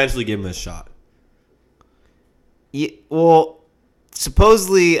 Someone will eventually give him a shot. Yeah, well,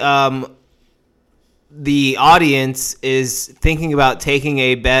 supposedly the audience is thinking about taking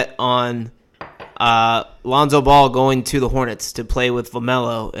a bet on Lonzo Ball going to the Hornets to play with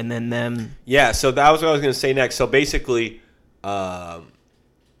LaMelo, and then them. Yeah. So that was what I was going to say next. So basically,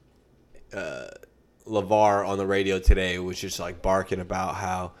 LeVar on the radio today was just like barking about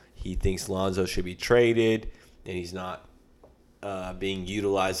how he thinks Lonzo should be traded and he's not being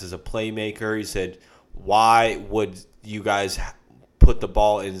utilized as a playmaker. He said, "Why would you guys put the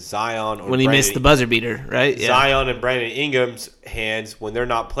ball in Zion or When he missed the buzzer beater, right? Yeah. Zion and Brandon Ingram's hands when they're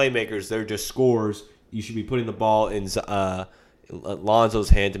not playmakers, they're just scorers. You should be putting the ball in Lonzo's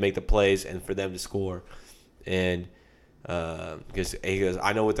hand to make the plays and for them to score." And because he goes,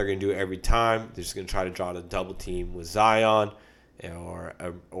 I know what they're going to do every time. They're just going to try to draw the double team with Zion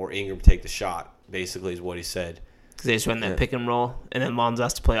or Ingram take the shot, basically is what he said. Because they just run that pick and roll, and then Lonzo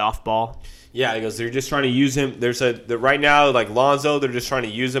has to play off ball. Yeah, he goes, they're just trying to use him. Right now, like Lonzo, they're just trying to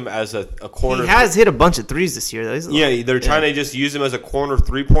use him as a corner. He has hit a bunch of threes this year, though. Yeah, they're trying to just use him as a corner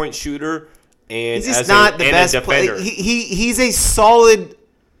 3-point shooter. And He's just as not the and best a defender. player. He's a solid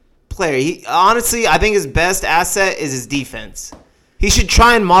player. Honestly, I think his best asset is his defense. He should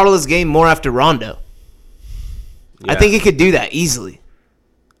try and model his game more after Rondo. I Yeah. think he could do that easily.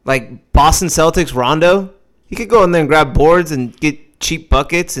 Like Boston Celtics Rondo, he could go in there and grab boards and get cheap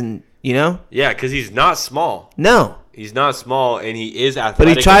buckets and, Yeah, because he's not small. No. He's not small, and he is athletic. But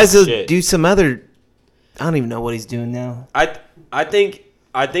he tries as to shit. do some other. I don't even know what he's doing now. I think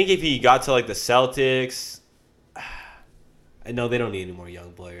if he got to like the Celtics, I know they don't need any more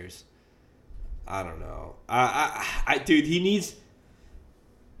young players. I don't know. Dude, he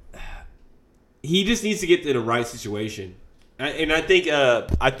just needs to get to the right situation, and I think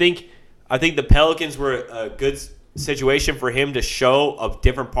the Pelicans were a good situation for him to show a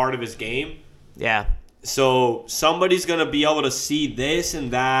different part of his game. Yeah. So somebody's gonna be able to see this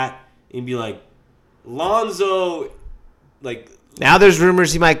and that and be like, Lonzo, like Now there's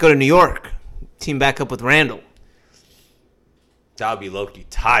rumors he might go to New York, team back up with Randall. that would be low-key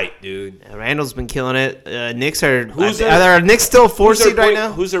tight, dude. Randall's been killing it. Knicks are. Who's Are Knicks still 4 seed right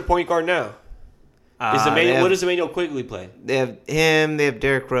now? Who's their point guard now? What does Emmanuel Quigley play? They have him. They have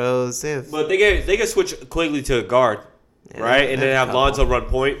Derrick Rose. They have. But they can switch Quigley to a guard, right? And then have Lonzo run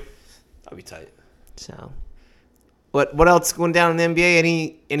point. That'd be tight. So, what else going down in the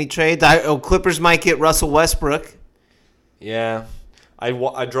NBA? Any trades? Clippers might get Russell Westbrook. Yeah,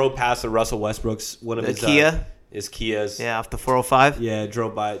 I drove past the Russell Westbrook's one of his Kia. His Kias. Yeah, off the 405. Yeah,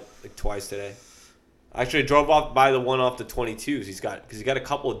 drove by it like twice today. Actually, I drove by the one off the 22s. He's got a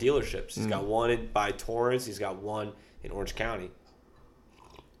couple of dealerships. He's got one by Torrance. He's got one in Orange County.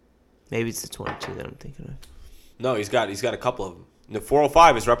 Maybe it's the 22 that I'm thinking of. No, he's got a couple of them. The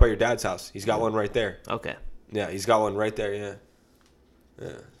 405 is right by your dad's house. He's got one right there. Okay. Yeah, he's got one right there.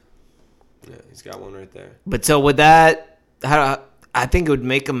 Yeah, he's got one right there. But so with that, I think it would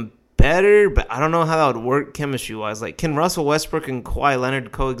make them better, but I don't know how that would work chemistry wise. Like, can Russell Westbrook and Kawhi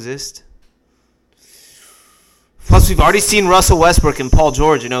Leonard coexist? Plus, we've already seen Russell Westbrook and Paul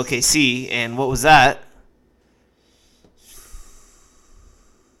George in OKC, and what was that?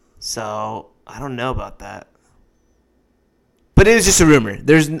 So I don't know about that. But it was just a rumor.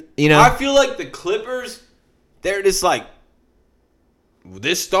 I feel like the Clippers, they're just like,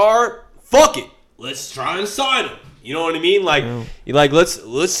 this star, fuck it, let's try and sign him. You know what I mean? Like, you're like, let's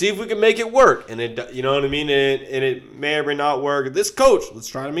see if we can make it work. And it, you know what I mean? And it may or may not work. This coach, let's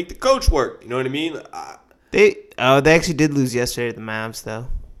try to make the coach work. You know what I mean? They actually did lose yesterday to the Mavs, though.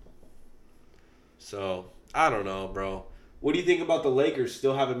 So I don't know, bro. What do you think about the Lakers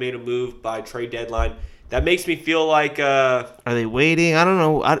still haven't made a move by trade deadline? That makes me feel like. Are they waiting? I don't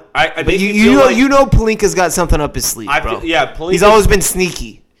know. I but you know Pelinka's got something up his sleeve, bro. Pelinka, he's always been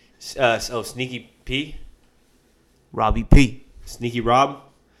sneaky. Sneaky P. Robbie P. Sneaky Rob.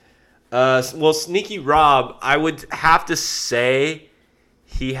 Well, Sneaky Rob, I would have to say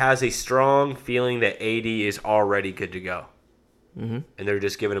he has a strong feeling that AD is already good to go. Mm-hmm. And they're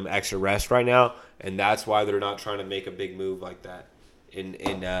just giving him extra rest right now. And that's why they're not trying to make a big move like that.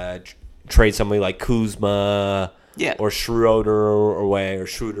 And trade somebody like Kuzma or Schroeder or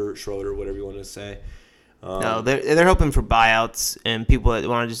Schroeder, whatever you want to say. No, they're hoping for buyouts and people that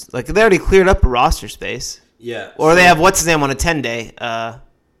want to just, like, they already cleared up a roster space. Yeah. Or they have what's his name on a 10-day.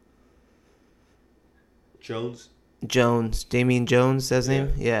 Jones. Damian Jones, that's his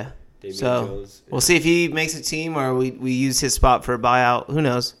name? Yeah. Damian so Jones, we'll see if he makes a team or we use his spot for a buyout. Who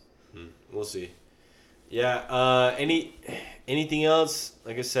knows? We'll see. Yeah. Anything else?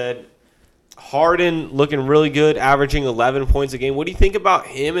 Like I said, Harden looking really good, averaging 11 points a game. What do you think about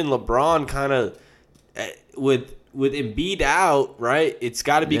him and LeBron kind of with Embiid out, right? It's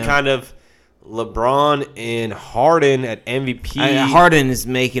got to be kind of LeBron and Harden at MVP. Harden is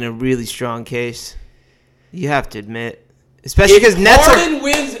making a really strong case. You have to admit. Especially because Nets Harden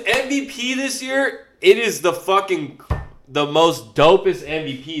wins MVP this year, it is the most dopest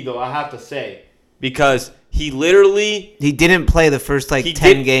MVP, though, I have to say. Because he didn't play the first 10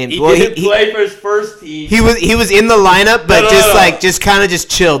 games. He didn't play for his first team. He was in the lineup, but just kind of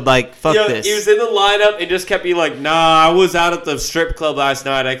chilled, like, fuck this. He was in the lineup and just kept being like, nah, I was out at the strip club last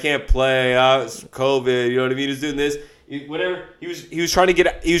night. I can't play. It's COVID. You know what I mean? He was doing this. Whatever. He was trying to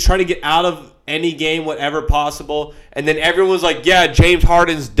get out of any game, whatever possible. And then everyone was like, yeah, James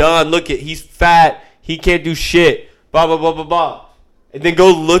Harden's done. Look he's fat. He can't do shit. Blah, blah, blah, blah, blah. And then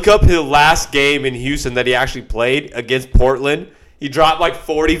go look up his last game in Houston that he actually played against Portland. He dropped like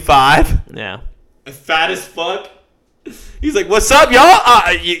 45. Yeah. Fat as fuck. He's like, what's up,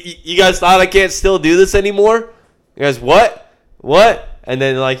 y'all? You guys thought I can't still do this anymore? You guys, what? And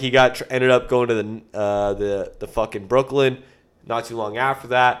then like he ended up going to the fucking Brooklyn not too long after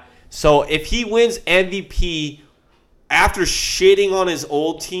that. So if he wins MVP after shitting on his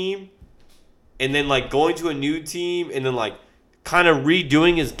old team and then like going to a new team and then like kind of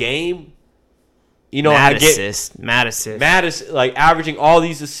redoing his game, you know, mad assist, like averaging all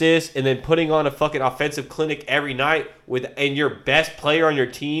these assists and then putting on a fucking offensive clinic every night and your best player on your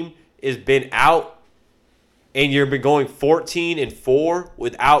team has been out and you've been going 14-4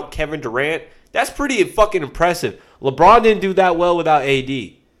 without Kevin Durant. That's pretty fucking impressive. LeBron didn't do that well without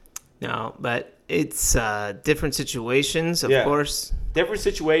AD. No, but it's different situations, of course. Different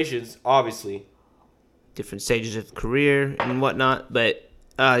situations, obviously. Different stages of career and whatnot, but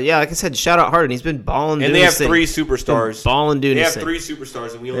like I said, shout out Harden. He's been balling. And they have three superstars. They have three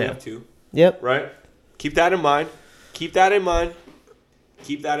superstars, and we only have two. Yep. Right. Keep that in mind.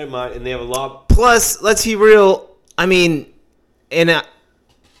 Keep that in mind, and they have a lot. Plus, let's be real. I mean,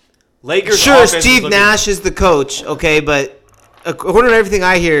 Lakers. sure, offense is Steve looking- Nash is the coach, okay, but according to everything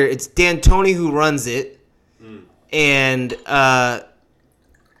I hear, it's D'Antoni who runs it, and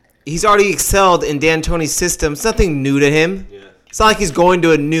he's already excelled in D'Antoni's system. It's nothing new to him. Yeah. It's not like he's going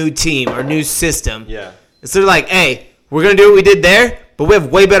to a new team or new system. Yeah. So they're like, hey, we're going to do what we did there, but we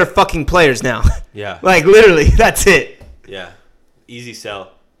have way better fucking players now. Yeah. Like, literally, that's it. Yeah. Easy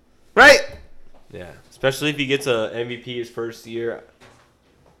sell. Right? Yeah. Especially if he gets a MVP his first year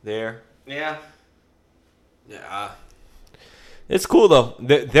there. Yeah. Yeah. It's cool, though.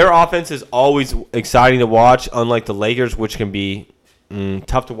 Their offense is always exciting to watch, unlike the Lakers, which can be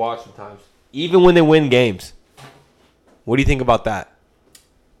tough to watch sometimes, even when they win games. What do you think about that?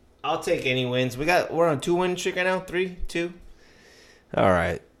 I'll take any wins. We're on a 2-win streak right now. 3, 2. All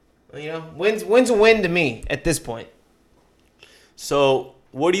right. You know, wins a win to me at this point. So,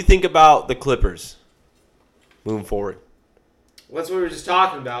 what do you think about the Clippers moving forward? That's what we were just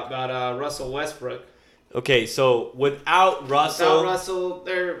talking about Russell Westbrook. Okay, so without Russell, Without Russell,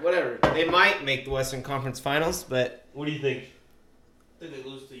 they're whatever. They might make the Western Conference Finals, but what do you think? Did they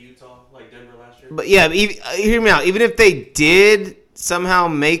lose to Utah like Denver last year? yeah, hear me out. Even if they did somehow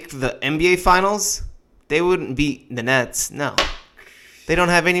make the NBA Finals, they wouldn't beat the Nets. No, they don't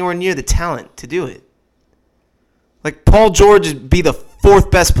have anywhere near the talent to do it. Like Paul George would be the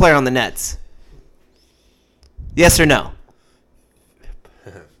 4th best player on the Nets. Yes or no?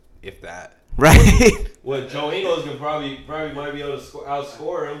 If that. Right? Well, Joe Ingles could probably might be able to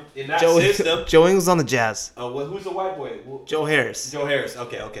outscore him in that system. Joe Ingles on the Jazz. Who's the white boy? Joe Harris. Joe Harris.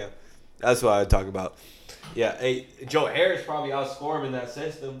 Okay. That's what I would talk about. Yeah, Joe Harris probably outscore him in that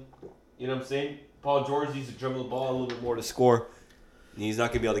system. You know what I'm saying? Paul George needs to dribble the ball a little bit more to score. He's not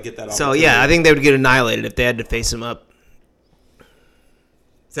going to be able to get that So, opportunity. yeah, I think they would get annihilated if they had to face him up.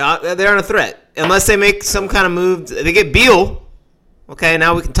 So, they're on a threat. Unless they make some kind of move. They get Beal. Okay,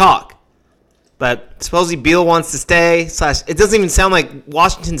 now we can talk. But supposedly Beal wants to stay. It doesn't even sound like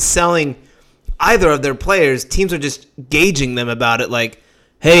Washington's selling either of their players. Teams are just gauging them about it. Like,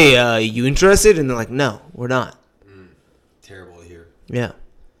 hey, you interested? And they're like, no, we're not. Terrible to hear. Yeah.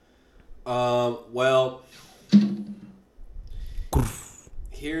 Well,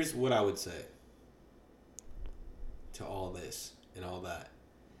 here's what I would say to all this and all that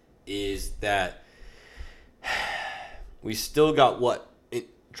is that we still got what?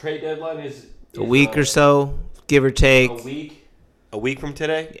 Trade deadline is A week or so, give or take. A week from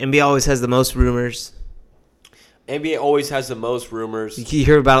today. NBA always has the most rumors. NBA always has the most rumors. You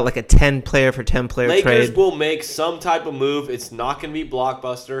hear about it like a 10-player for 10-player Lakers trade. will make some type of move. It's not going to be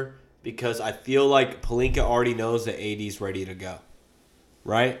blockbuster because I feel like Pelinka already knows that AD's ready to go.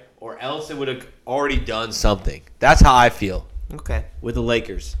 Right? Or else it would have already done something. That's how I feel Okay. with the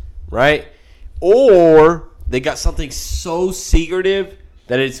Lakers. Right? Or they got something so secretive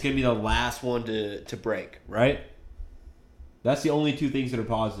that it's going to be the last one to break. Right? That's the only two things that are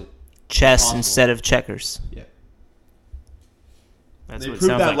positive. Chess Possible. instead of checkers. Yeah. That's They what it proved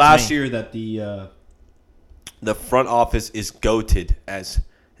sounds that like to last me. year that the front office is goated, as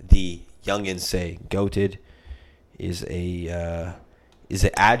the youngins say. Goated is an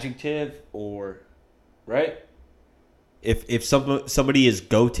adjective or right? If somebody is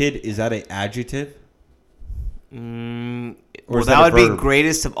goated, is that an adjective? Or Well, is that that a would be verb?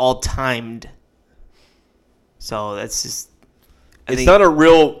 greatest of all timed. So that's just. It's not a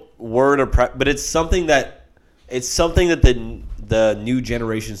real word but it's something that the new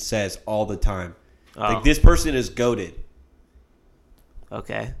generation says all the time. Oh. Like this person is goated.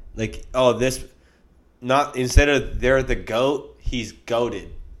 Okay. Like this, not instead of they're the goat, he's goated.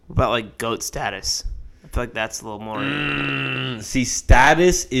 What about like GOAT status? I feel like that's a little more. See,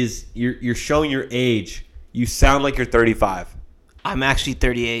 status is you're showing your age. You sound like you're 35. I'm actually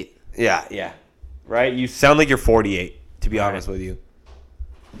 38. Yeah. Right? You sound like you're 48, to be honest with you.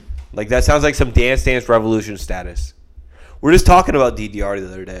 Like, that sounds like some Dance Dance Revolution status. We're just talking about DDR the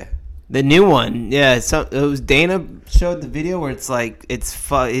other day. The new one, yeah. It was Dana showed the video where it's like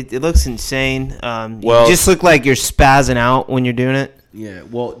it looks insane. Well- You just look like you're spazzing out when you're doing it. Yeah,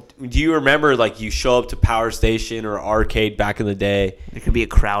 well, do you remember, like, you show up to Power Station or Arcade back in the day? There could be a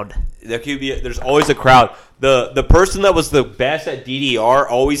crowd. There's always a crowd. The person that was the best at DDR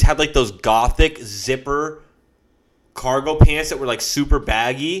always had, like, those gothic zipper cargo pants that were, like, super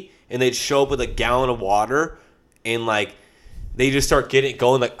baggy, and they'd show up with a gallon of water, and, like, they just start getting it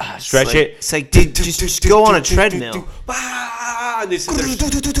going, like, stretch it. It's like, dude, just go on a treadmill. And they sit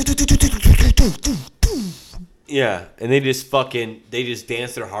there. Yeah, and they just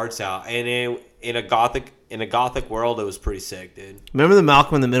dance their hearts out. And then in a gothic world, it was pretty sick, dude. Remember the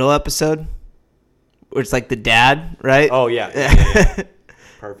Malcolm in the Middle episode? Where it's like the dad, right? Oh yeah.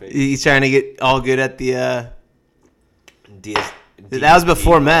 Perfect. He's trying to get all good at the... that was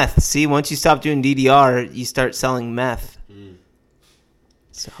before DDR. meth. See, once you stop doing DDR, you start selling meth.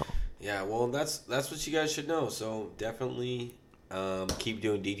 So... Yeah, well, that's what you guys should know. So definitely keep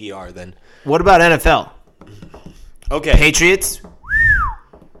doing DDR then. What about NFL? Okay. Patriots?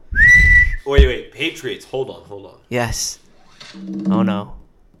 Wait. Patriots. Hold on. Yes. Oh,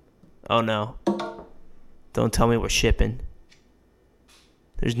 no. Don't tell me we're shipping.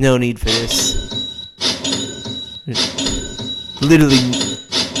 There's no need for this. Literally,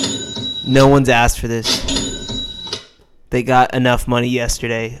 no one's asked for this. They got enough money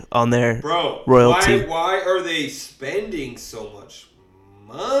yesterday on their royalty. Why are they spending so much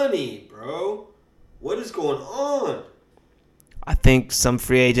money, bro? What is going on? I think some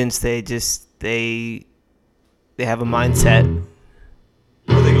free agents, they have a mindset.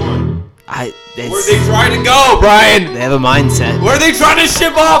 Where are they going? Where are they trying to go, Brian? They have a mindset. Where are they trying to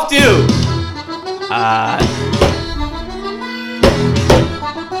ship off to?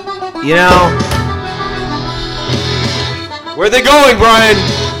 You know, Where are they going, Brian?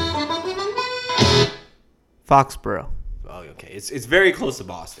 Foxborough. Oh, okay. It's very close to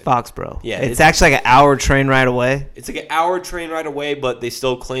Boston. Foxborough. Yeah, It's actually like an hour train ride away. It's like an hour train ride away, but they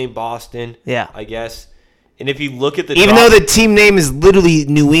still claim Boston. Yeah. I guess. And if you look at the Even though the team name is literally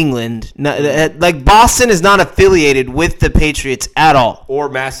New England. Like Boston is not affiliated with the Patriots at all. or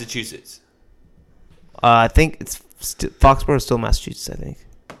Massachusetts. I think it's Foxborough is still Massachusetts, I think.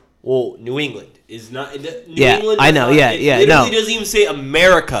 Well, New England is not. New Yeah, England I is know, not- yeah, it yeah, literally no. doesn't even say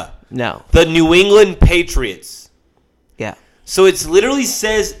America. No. The New England Patriots. Yeah. So it literally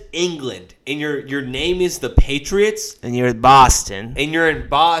says England, and your name is the Patriots, And you're in Boston. and you're in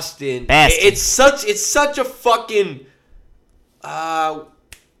Boston. Boston. It's such a fucking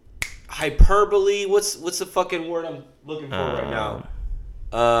hyperbole. What's the fucking word I'm looking for right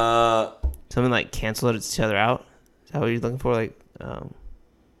now? Something like cancel each other out. Is that what you're looking for? Like,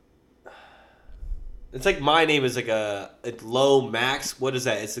 It's like my name is like a low max. What is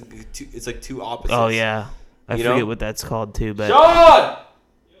that? It's like two opposites. oh yeah, I You forget know? what that's called too, but Sean,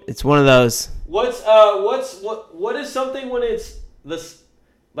 it's one of those. what is something when it's this?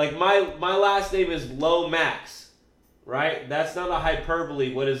 Like my last name is low max, right? That's not a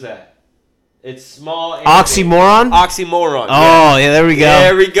hyperbole. What is that? It's small. and Oxymoron? Oxymoron. Oh yeah, there we go.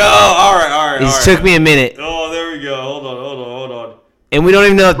 There we go. All right. It took me a minute, Oh, there we go. Hold on. and we don't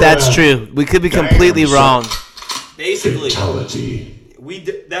even know if that's true. We could be completely Damn, wrong. Basically, Fatality.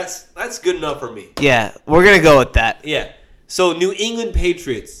 that's good enough for me. Yeah, we're gonna go with that. Yeah. So New England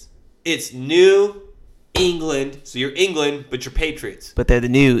Patriots. It's New England. So you're England, but you're Patriots. But they're the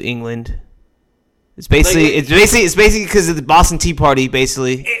New England. It's basically because of the Boston Tea Party.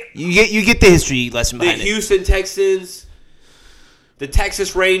 Basically, you get the history lesson The behind it. Houston Texans, the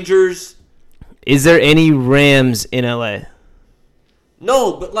Texas Rangers. Is there any Rams in LA?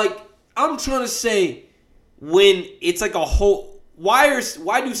 No, but like I'm trying to say, when it's like a whole, why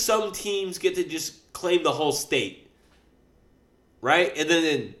do some teams get to just claim the whole state, right? And then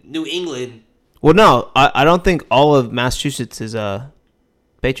in New England, Well, no, I don't think all of Massachusetts is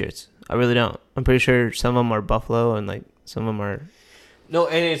Patriots. I really don't. I'm pretty sure some of them are Buffalo and like some of them are. no,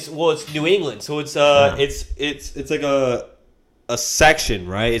 and it's New England, so it's like a section,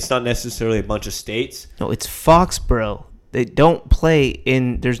 right? It's not necessarily a bunch of states. No, it's Foxborough. They don't play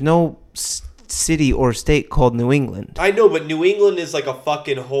in. There's no city or state called New England. I know, but New England is like a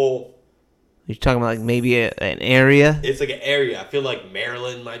fucking whole. You're talking about like maybe an area. It's like an area. I feel like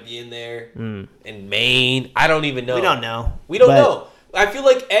Maryland might be in there, and Maine. I don't even know. We don't know. We don't But know. I feel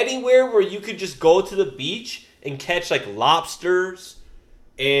like anywhere where you could just go to the beach and catch like lobsters,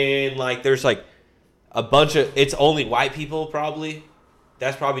 and like there's like a bunch of. It's only white people probably.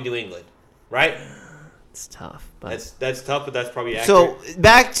 That's probably New England, right? It's tough. But That's tough, but that's probably accurate. so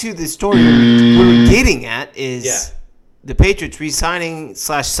back to the story we're getting at is Yeah. the Patriots re-signing /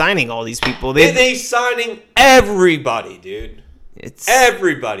 signing all these people. They signing everybody, dude. It's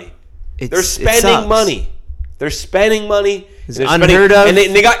Everybody. it's, They're it spending sucks. money. They're spending money. It's They're unheard of. And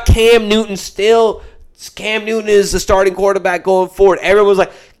they got Cam Newton still. Cam Newton is the starting quarterback going forward. Everyone was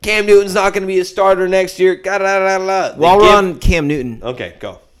like, Cam Newton's not going to be a starter next year. While we're on Cam Newton, Okay,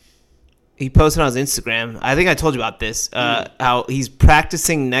 go. he posted on his Instagram. I think I told you about this. How he's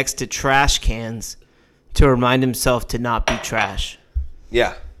practicing next to trash cans to remind himself to not be trash.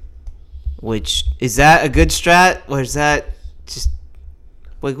 Yeah. Which is that a good strat, or is that just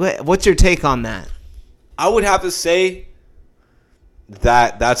like what's your take on that? I would have to say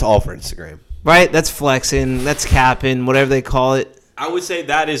that that's all for Instagram. Right? That's flexing. That's capping. Whatever they call it. I would say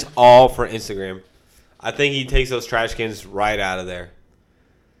that is all for Instagram. I think he takes those trash cans right out of there.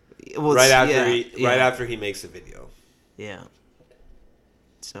 Well, Right yeah. after he makes the video. Yeah.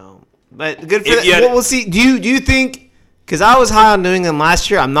 So, but good for If that. you had- Well, we'll see. Do you think? Because I was high on New England last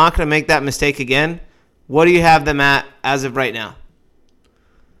year. I'm not going to make that mistake again. What do you have them at as of right now?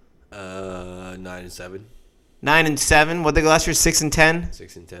 9-7, 9-7. What they go last year? 6-10.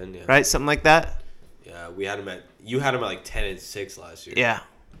 6-10. Yeah. Right, something like that. Yeah. You had him at like 10-6 last year. Yeah.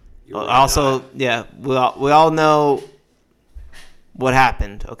 You were Also, not. yeah, we all know what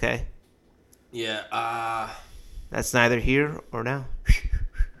happened. Okay, Yeah. that's neither here or now.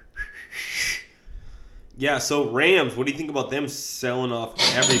 Yeah. So Rams, what do you think about them selling off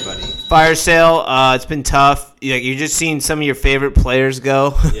everybody? Fire sale. It's been tough. You're just seeing some of your favorite players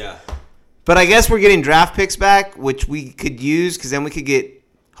go. Yeah. But I guess we're getting draft picks back, which we could use because then we could get,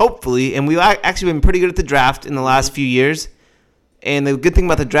 hopefully, and we've actually been pretty good at the draft in the last few years. And the good thing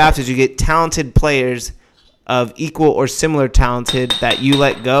about the draft is you get talented players of equal or similar talented that you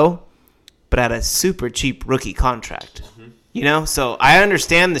let go, but at a super cheap rookie contract. You know? So I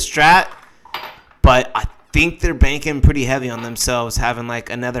understand the strat, but I think they're banking pretty heavy on themselves having like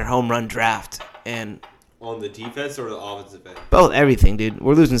another home run draft. And On the defense or the offensive end? both, everything, dude.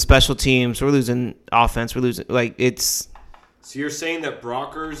 We're losing special teams. We're losing offense. We're losing, like, it's So you're saying that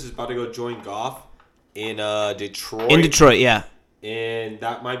Brockers is about to go join Goff in Detroit? in Detroit, yeah. And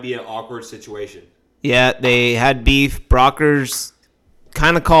that might be an awkward situation. Yeah, they had beef. Brockers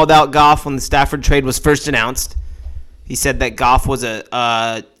kind of called out Goff when the Stafford trade was first announced. He said that Goff was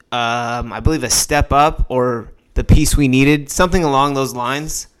I believe, a step up or the piece we needed, something along those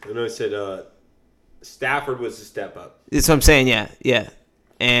lines. I know I said Stafford was a step up. That's what I'm saying, yeah.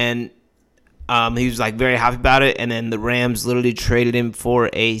 And he was like very happy about it. And then the Rams literally traded him for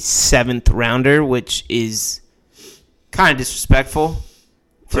a 7th rounder, which is kind of disrespectful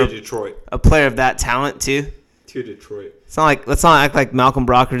To for Detroit. a player of that talent too. To Detroit. It's not like, let's not act like Malcolm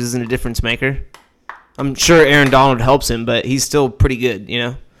Brockers isn't a difference maker. I'm sure Aaron Donald helps him, but he's still pretty good, you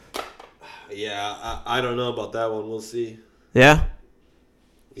know? Yeah, I don't know about that one. We'll see. Yeah?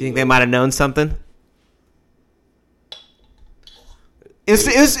 You think they might have known something? It was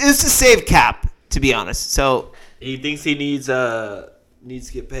to save cap, to be honest. So He thinks he needs to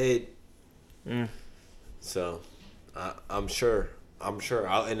get paid. So, I'm sure.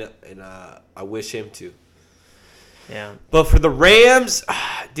 I wish him to. yeah, But for the Rams,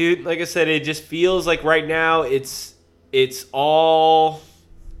 dude, like I said, it just feels like right now it's all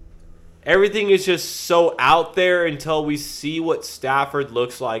everything is just so out there until we see what Stafford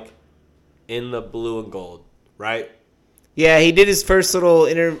looks like in the blue and gold, right? yeah, he did his first little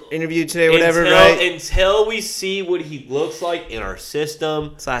interview today, whatever, right? Until we see what he looks like in our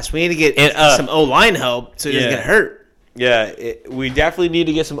system. Slash, we need to get some O line help so he doesn't Yeah. get hurt. Yeah, we definitely need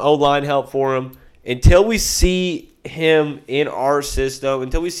to get some O-line help for him. Until we see him in our system,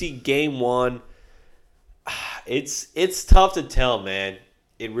 until we see game one, it's tough to tell, man.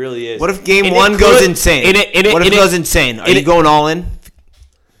 It really is. What if game And one it goes could- insane? and it- What if and it goes insane? Are you going all in?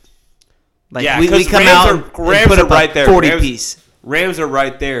 Like Yeah, we 'cause come Rams out are- and Rams put are up right a there. 40 Rams- piece. Rams are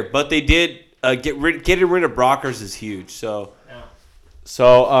right there, but they did getting rid of Brockers is huge. So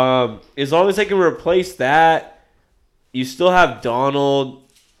as long as they can replace that, you still have Donald.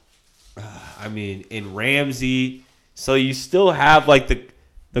 And Ramsey. So you still have like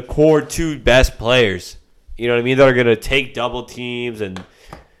the core 2 best players. You know what I mean? That are gonna take double teams and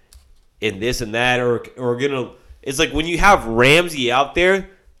this and that, or gonna. It's like when you have Ramsey out there,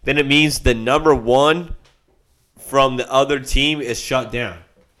 then it means the number 1 from the other team is shut down.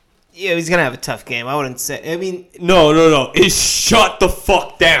 Yeah, he's gonna have a tough game. I wouldn't say. I mean, No. It's shut the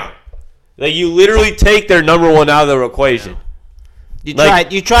fuck down. Like you literally take their number 1 out of the equation. you Like-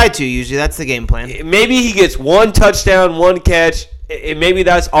 try to usually. That's the game plan. Maybe he gets 1 touchdown, 1 catch, and maybe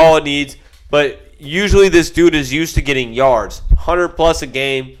that's all it needs. But usually this dude is used to getting yards, 100 plus a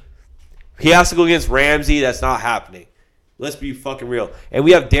game. He has to go against Ramsey. That's not happening. Let's be fucking real. And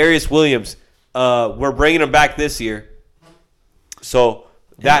we have Darius Williams. We're bringing him back this year. So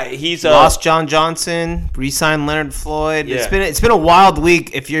that he's Lost John Johnson, re-signed Leonard Floyd. Yeah. It's been a wild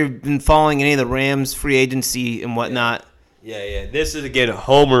week if you've been following any of the Rams free agency and whatnot. Yeah. This is again a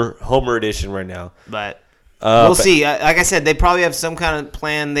Homer edition right now. But we'll but- see. Like I said, they probably have some kind of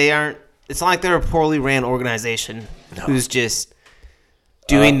plan. They aren't. It's not like they're a poorly ran organization who's just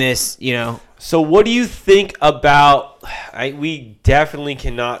doing this. You know. So what do you think about? We definitely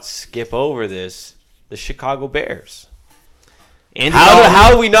cannot skip over this. The Chicago Bears. Andy How Dalton.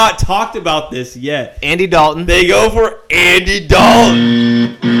 have we not talked about this yet? Andy Dalton. They go for Andy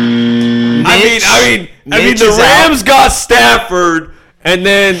Dalton. Man I mean, Mitch the is out. Rams got Stafford, and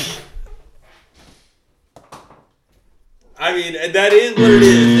then. I mean, and that is what it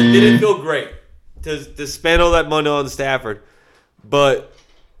is. It didn't feel great to spend all that money on Stafford, but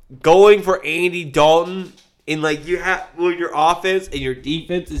going for Andy Dalton in like your offense and your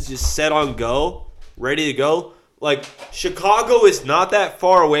defense is just set on go, ready to go. Like Chicago is not that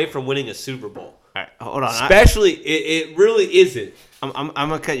far away from winning a Super Bowl. All right, hold on. Especially, it really isn't. I'm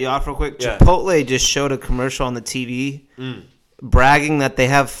gonna cut you off real quick. Yeah. Chipotle just showed a commercial on the TV bragging that they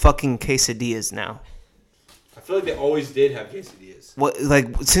have fucking quesadillas now. I feel like they always did have quesadillas. What?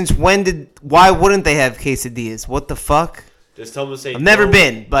 Like, since when why wouldn't they have quesadillas? What the fuck? Just tell them to say. I've never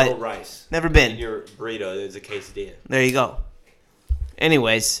been, but no rice. Never been. In your burrito, there's a quesadilla. There you go.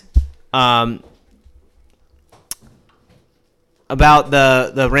 Anyways, about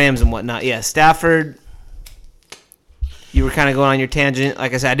the Rams and whatnot. Yeah, Stafford. You were kind of going on your tangent.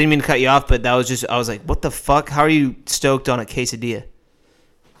 Like I said, I didn't mean to cut you off, but that was just, I was like, what the fuck? How are you stoked on a quesadilla?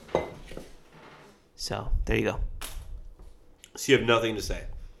 So, there you go. So you have nothing to say.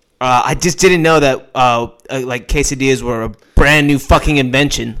 I just didn't know that, like, quesadillas were a brand new fucking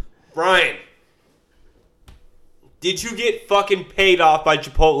invention. Brian, did you get fucking paid off by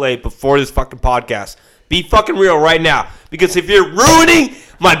Chipotle before this fucking podcast? Be fucking real right now. Because if you're ruining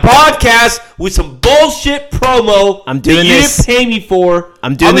my podcast with some bullshit promo I'm doing that you this. didn't pay me for,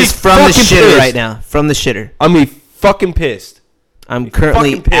 I'm doing this from the shitter right now. From the shitter. I'm gonna be fucking pissed. I'm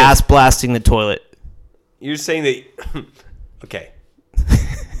currently fucking pissed. ass blasting the toilet. You're saying that... Okay.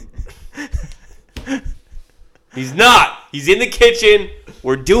 He's not. He's in the kitchen.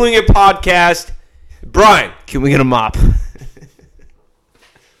 We're doing a podcast. Brian. Can we get a mop?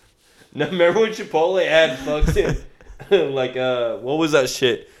 Now, remember when Chipotle had fucking, like, what was that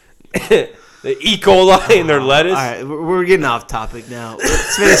shit? The E. coli in their lettuce? All right, we're getting off topic now.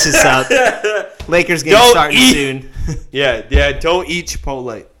 Let's finish this up. Lakers game Don't starting eat. soon. Yeah, don't eat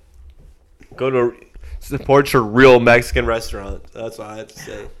Chipotle. Go to support your real Mexican restaurant. That's what I have to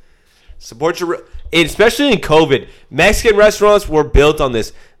say. Support your especially in COVID. Mexican restaurants were built on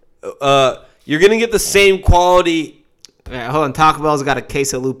this. You're gonna get the same quality. All right, hold on. Taco Bell's got a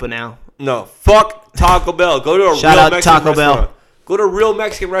quesalupa now. No, fuck Taco Bell. Go to a Shout real out Mexican Taco Bell. restaurant. Go to a real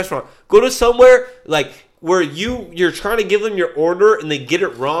Mexican restaurant. Go to somewhere like where you're trying to give them your order and they get it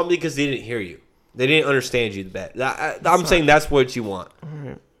wrong because they didn't hear you. They didn't understand you the best. I'm saying that's what you want.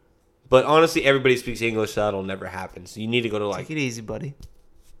 But honestly, everybody speaks English, so that'll never happen. So you need to go to like Take it easy, buddy.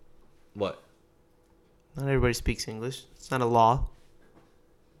 what? Not everybody speaks English. It's not a law.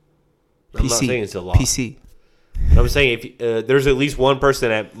 I'm not saying it's a law. PC. I'm saying if there's at least one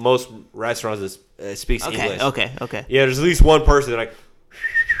person at most restaurants that speaks English. Okay. Yeah, there's at least one person that like,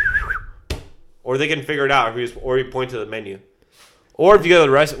 or they can figure it out or you point to the menu. Or if you go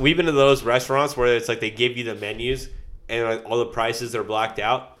to the we've been to those restaurants where it's like they give you the menus and like all the prices are blacked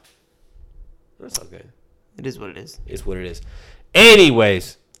out. That's not good. It is what it is. It's what it is.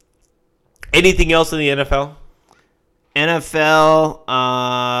 Anyways, anything else in the NFL? NFL,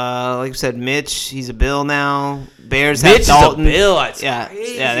 like I said, Mitch, he's a Bill now. Bears Mitch have Dalton. is a Bill. That's Yeah,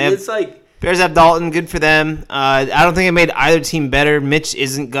 crazy. yeah, they have- It's like Bears have Dalton. Good for them. I don't think it made either team better. Mitch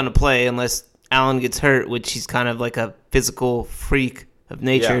isn't going to play unless Allen gets hurt, which he's kind of like a physical freak of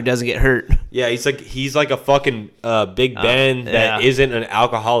nature. Yeah. Doesn't get hurt. yeah, he's like a fucking Big Ben that yeah. not an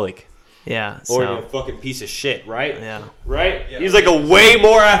alcoholic. Yeah. Or So, a fucking piece of shit, right? yeah. Right? Yeah. He's like a way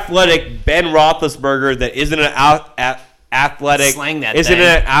more athletic Ben Roethlisberger that isn't an athletic. Slang that isn't thing.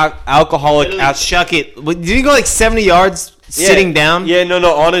 an alcoholic. Chuck it. Did he go like 70 yards sitting down? Yeah, no,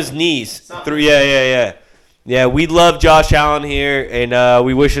 on his knees. Yeah, we love Josh Allen here, and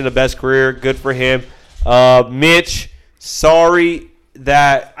we wish him the best career. Good for him. Mitch, sorry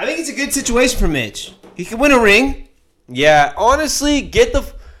that. I think it's a good situation for Mitch. He could win a ring. Yeah, honestly,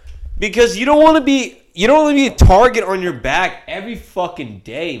 because you don't want to be a target on your back every fucking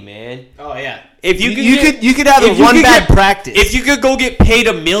day, man. Oh yeah. If You could have if a you one could bad get- practice. If you could go get paid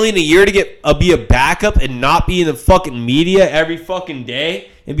 $1 million a year to be a backup and not be in the fucking media every fucking day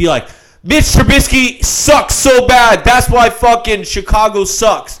and be like, Mitch Trubisky sucks so bad. That's why fucking Chicago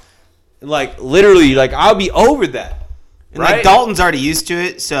sucks. And like literally, like I'll be over that. And Right? like Dalton's already used to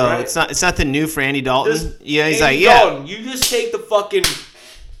it, so Right. it's nothing new for Andy Dalton. Just- Yeah, he's Andy like, yeah. Dalton, you just take the fucking.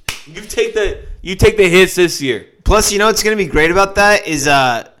 You take the hits this year. Plus, you know what's gonna be great about that is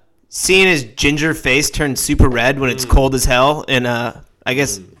seeing his ginger face turn super red when Mm. it's cold as hell, and I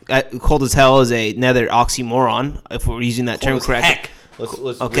guess cold as hell is another oxymoron if we're using that term correctly. Heck.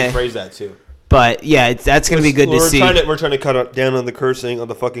 Let's Okay. rephrase that too. But yeah, that's gonna be good to see. We're trying to cut down on the cursing, on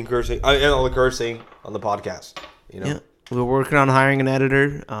the fucking cursing, and on the cursing on the podcast. You know. Yeah. We're working on hiring an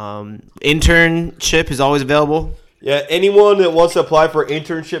editor. Internship is always available. Yeah, anyone that wants to apply for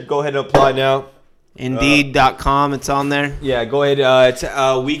internship, go ahead and apply now. Indeed.com, it's on there. Yeah, go ahead. It's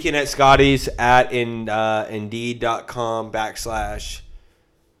Weekend at Scotty's at Indeed.com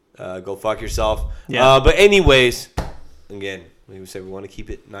 / go fuck yourself. Yeah. But anyways, again, like we said, we want to keep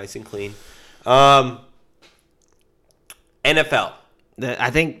it nice and clean. NFL. I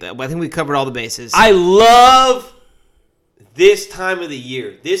think we covered all the bases. I love this time of the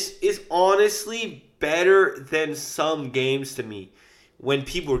year. This is honestly better than some games to me. When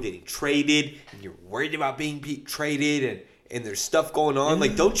people are getting traded and you're worried about being traded and there's stuff going on.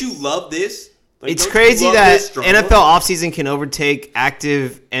 Like, don't you love this? Like, it's don't crazy you love that this drama? NFL offseason can overtake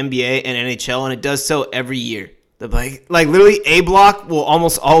active NBA and NHL, and it does so every year. Like literally, A block will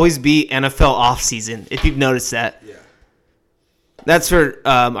almost always be NFL offseason, if you've noticed that. Yeah. That's for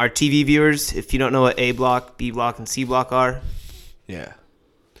our TV viewers. If you don't know what A block, B block, and C block are. Yeah.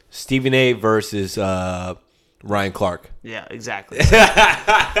 Stephen A. versus Ryan Clark. Yeah, exactly.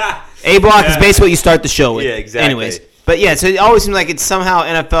 A block is basically what you start the show with. Yeah, exactly. Anyways, but yeah, so it always seems like it's somehow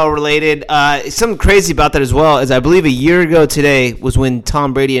NFL related. Something crazy about that as well is I believe a year ago today was when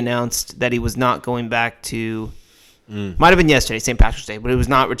Tom Brady announced that he was not going back to. Might have been yesterday, St. Patrick's Day, but it was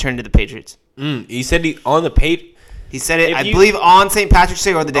not returning to the Patriots. He said on the page. He said it, I believe, on St. Patrick's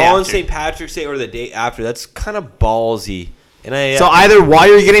Day or the day after. On St. Patrick's Day or the day after. That's kind of ballsy. And So either while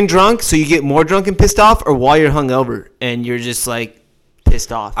you're getting drunk, so you get more drunk and pissed off, or while you're hungover and you're just like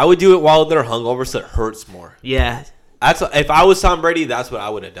pissed off. I would do it while they're hungover so it hurts more. Yeah. If I was Tom Brady, that's what I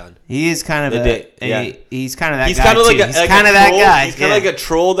would have done. He is kind of he's kind of that He's guy kind of too. like a, He's like kind a of that troll. guy. He's kind of like a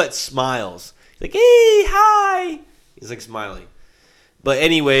troll that smiles. He's like, hey, hi. He's like smiling. But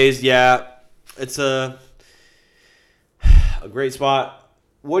anyways, yeah, it's a great spot.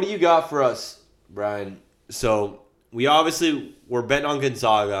 What do you got for us, Brian? So we're betting on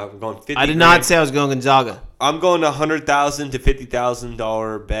Gonzaga. We're going 50. I did not say I was going Gonzaga. I'm going $100,000 to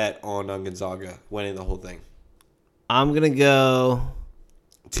 $50,000 bet on Gonzaga winning the whole thing. I'm gonna go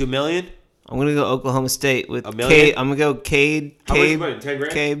 $2 million? I'm gonna go Oklahoma State with $1 million? Cade. I'm gonna go Cade. How much you putting? 10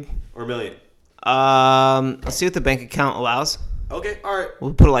 grand? Cade. Or $1 million? Let's see what the bank account allows. Okay, all right.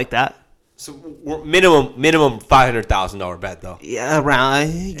 We'll put it like that. So we're minimum $500,000 bet though. Yeah,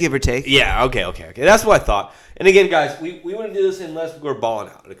 around give or take. Yeah, okay. That's what I thought. And again, guys, we wouldn't do this unless we're balling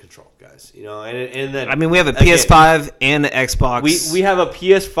out of control, guys. You know, and then I mean, we have a PS5 and an Xbox. We have a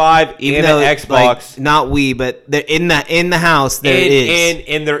PS5 Even and though, an Xbox. like, not we, but they're in the house. There it is.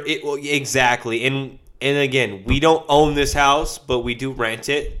 And there exactly. And again, we don't own this house, but we do rent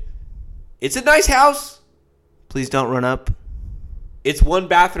it. It's a nice house. Please don't run up. It's one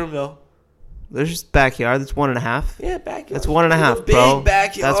bathroom though. There's just backyard. That's 1.5. Yeah, backyard. That's 1.5, big bro.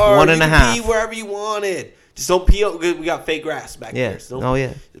 Backyard. That's 1.5. You can pee wherever you wanted. Just don't pee. We got fake grass back there. So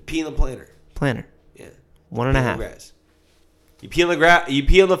yeah. Just pee in the planter. Planner. Yeah. 1.5. Grass. You pee on the grass. You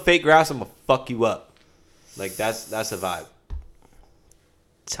pee on the fake grass. I'm gonna fuck you up. Like that's a vibe.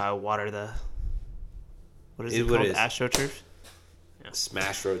 That's how I water the. What is It it what called? it is. AstroTurf.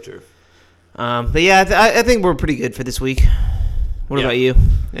 Smash road turf. But yeah, I think we're pretty good for this week. What about you?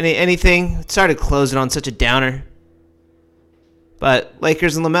 Anything? Sorry to close it on such a downer. But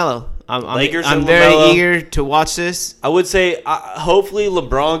Lakers and LaMelo. I'm very eager to watch this. I would say hopefully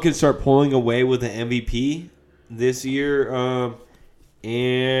LeBron can start pulling away with an MVP this year.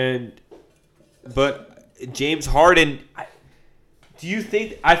 But James Harden, do you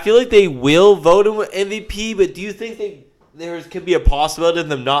think? I feel like they will vote him MVP, but do you think there could be a possibility of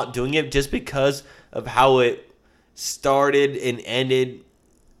them not doing it just because of how it started and ended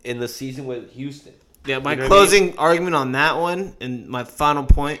in the season with Houston? Yeah, my You know what I closing argument on that one, and my final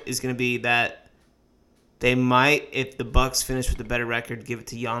point is going to be that they might, if the Bucks finish with a better record, give it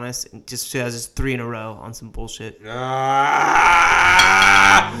to Giannis, and just has his 3 in a row on some bullshit. All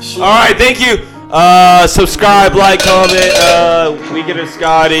right, thank you. Subscribe, like, comment. Weekend at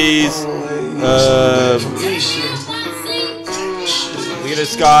Scotty's. Weekend at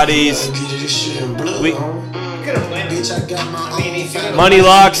Scotty's. Money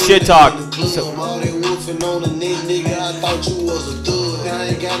Locks, Shit Talk. I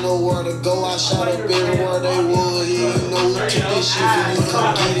ain't got nowhere to go. I shot up everywhere they would. Yeah, you know who took this shit from you.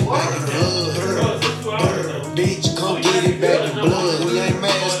 Come get it back in blood. Bitch, come get it back in blood. We ain't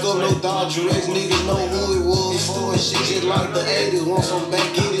masked up, no Dodger X. Niggas know who it was. For shit just like the 80s. Want some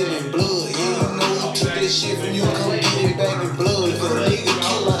back, get it in blood. Yeah, you know who took this shit from you. Come get it back in blood. If a nigga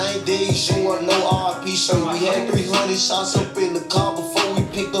killer ain't dead, you sure no RP shirt. We had 300 shots up in the car before we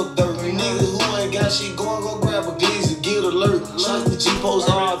picked up dirt. Niggas who ain't got shit going, go grab a glizzy, get alert. Shots to G-Post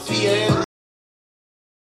RP.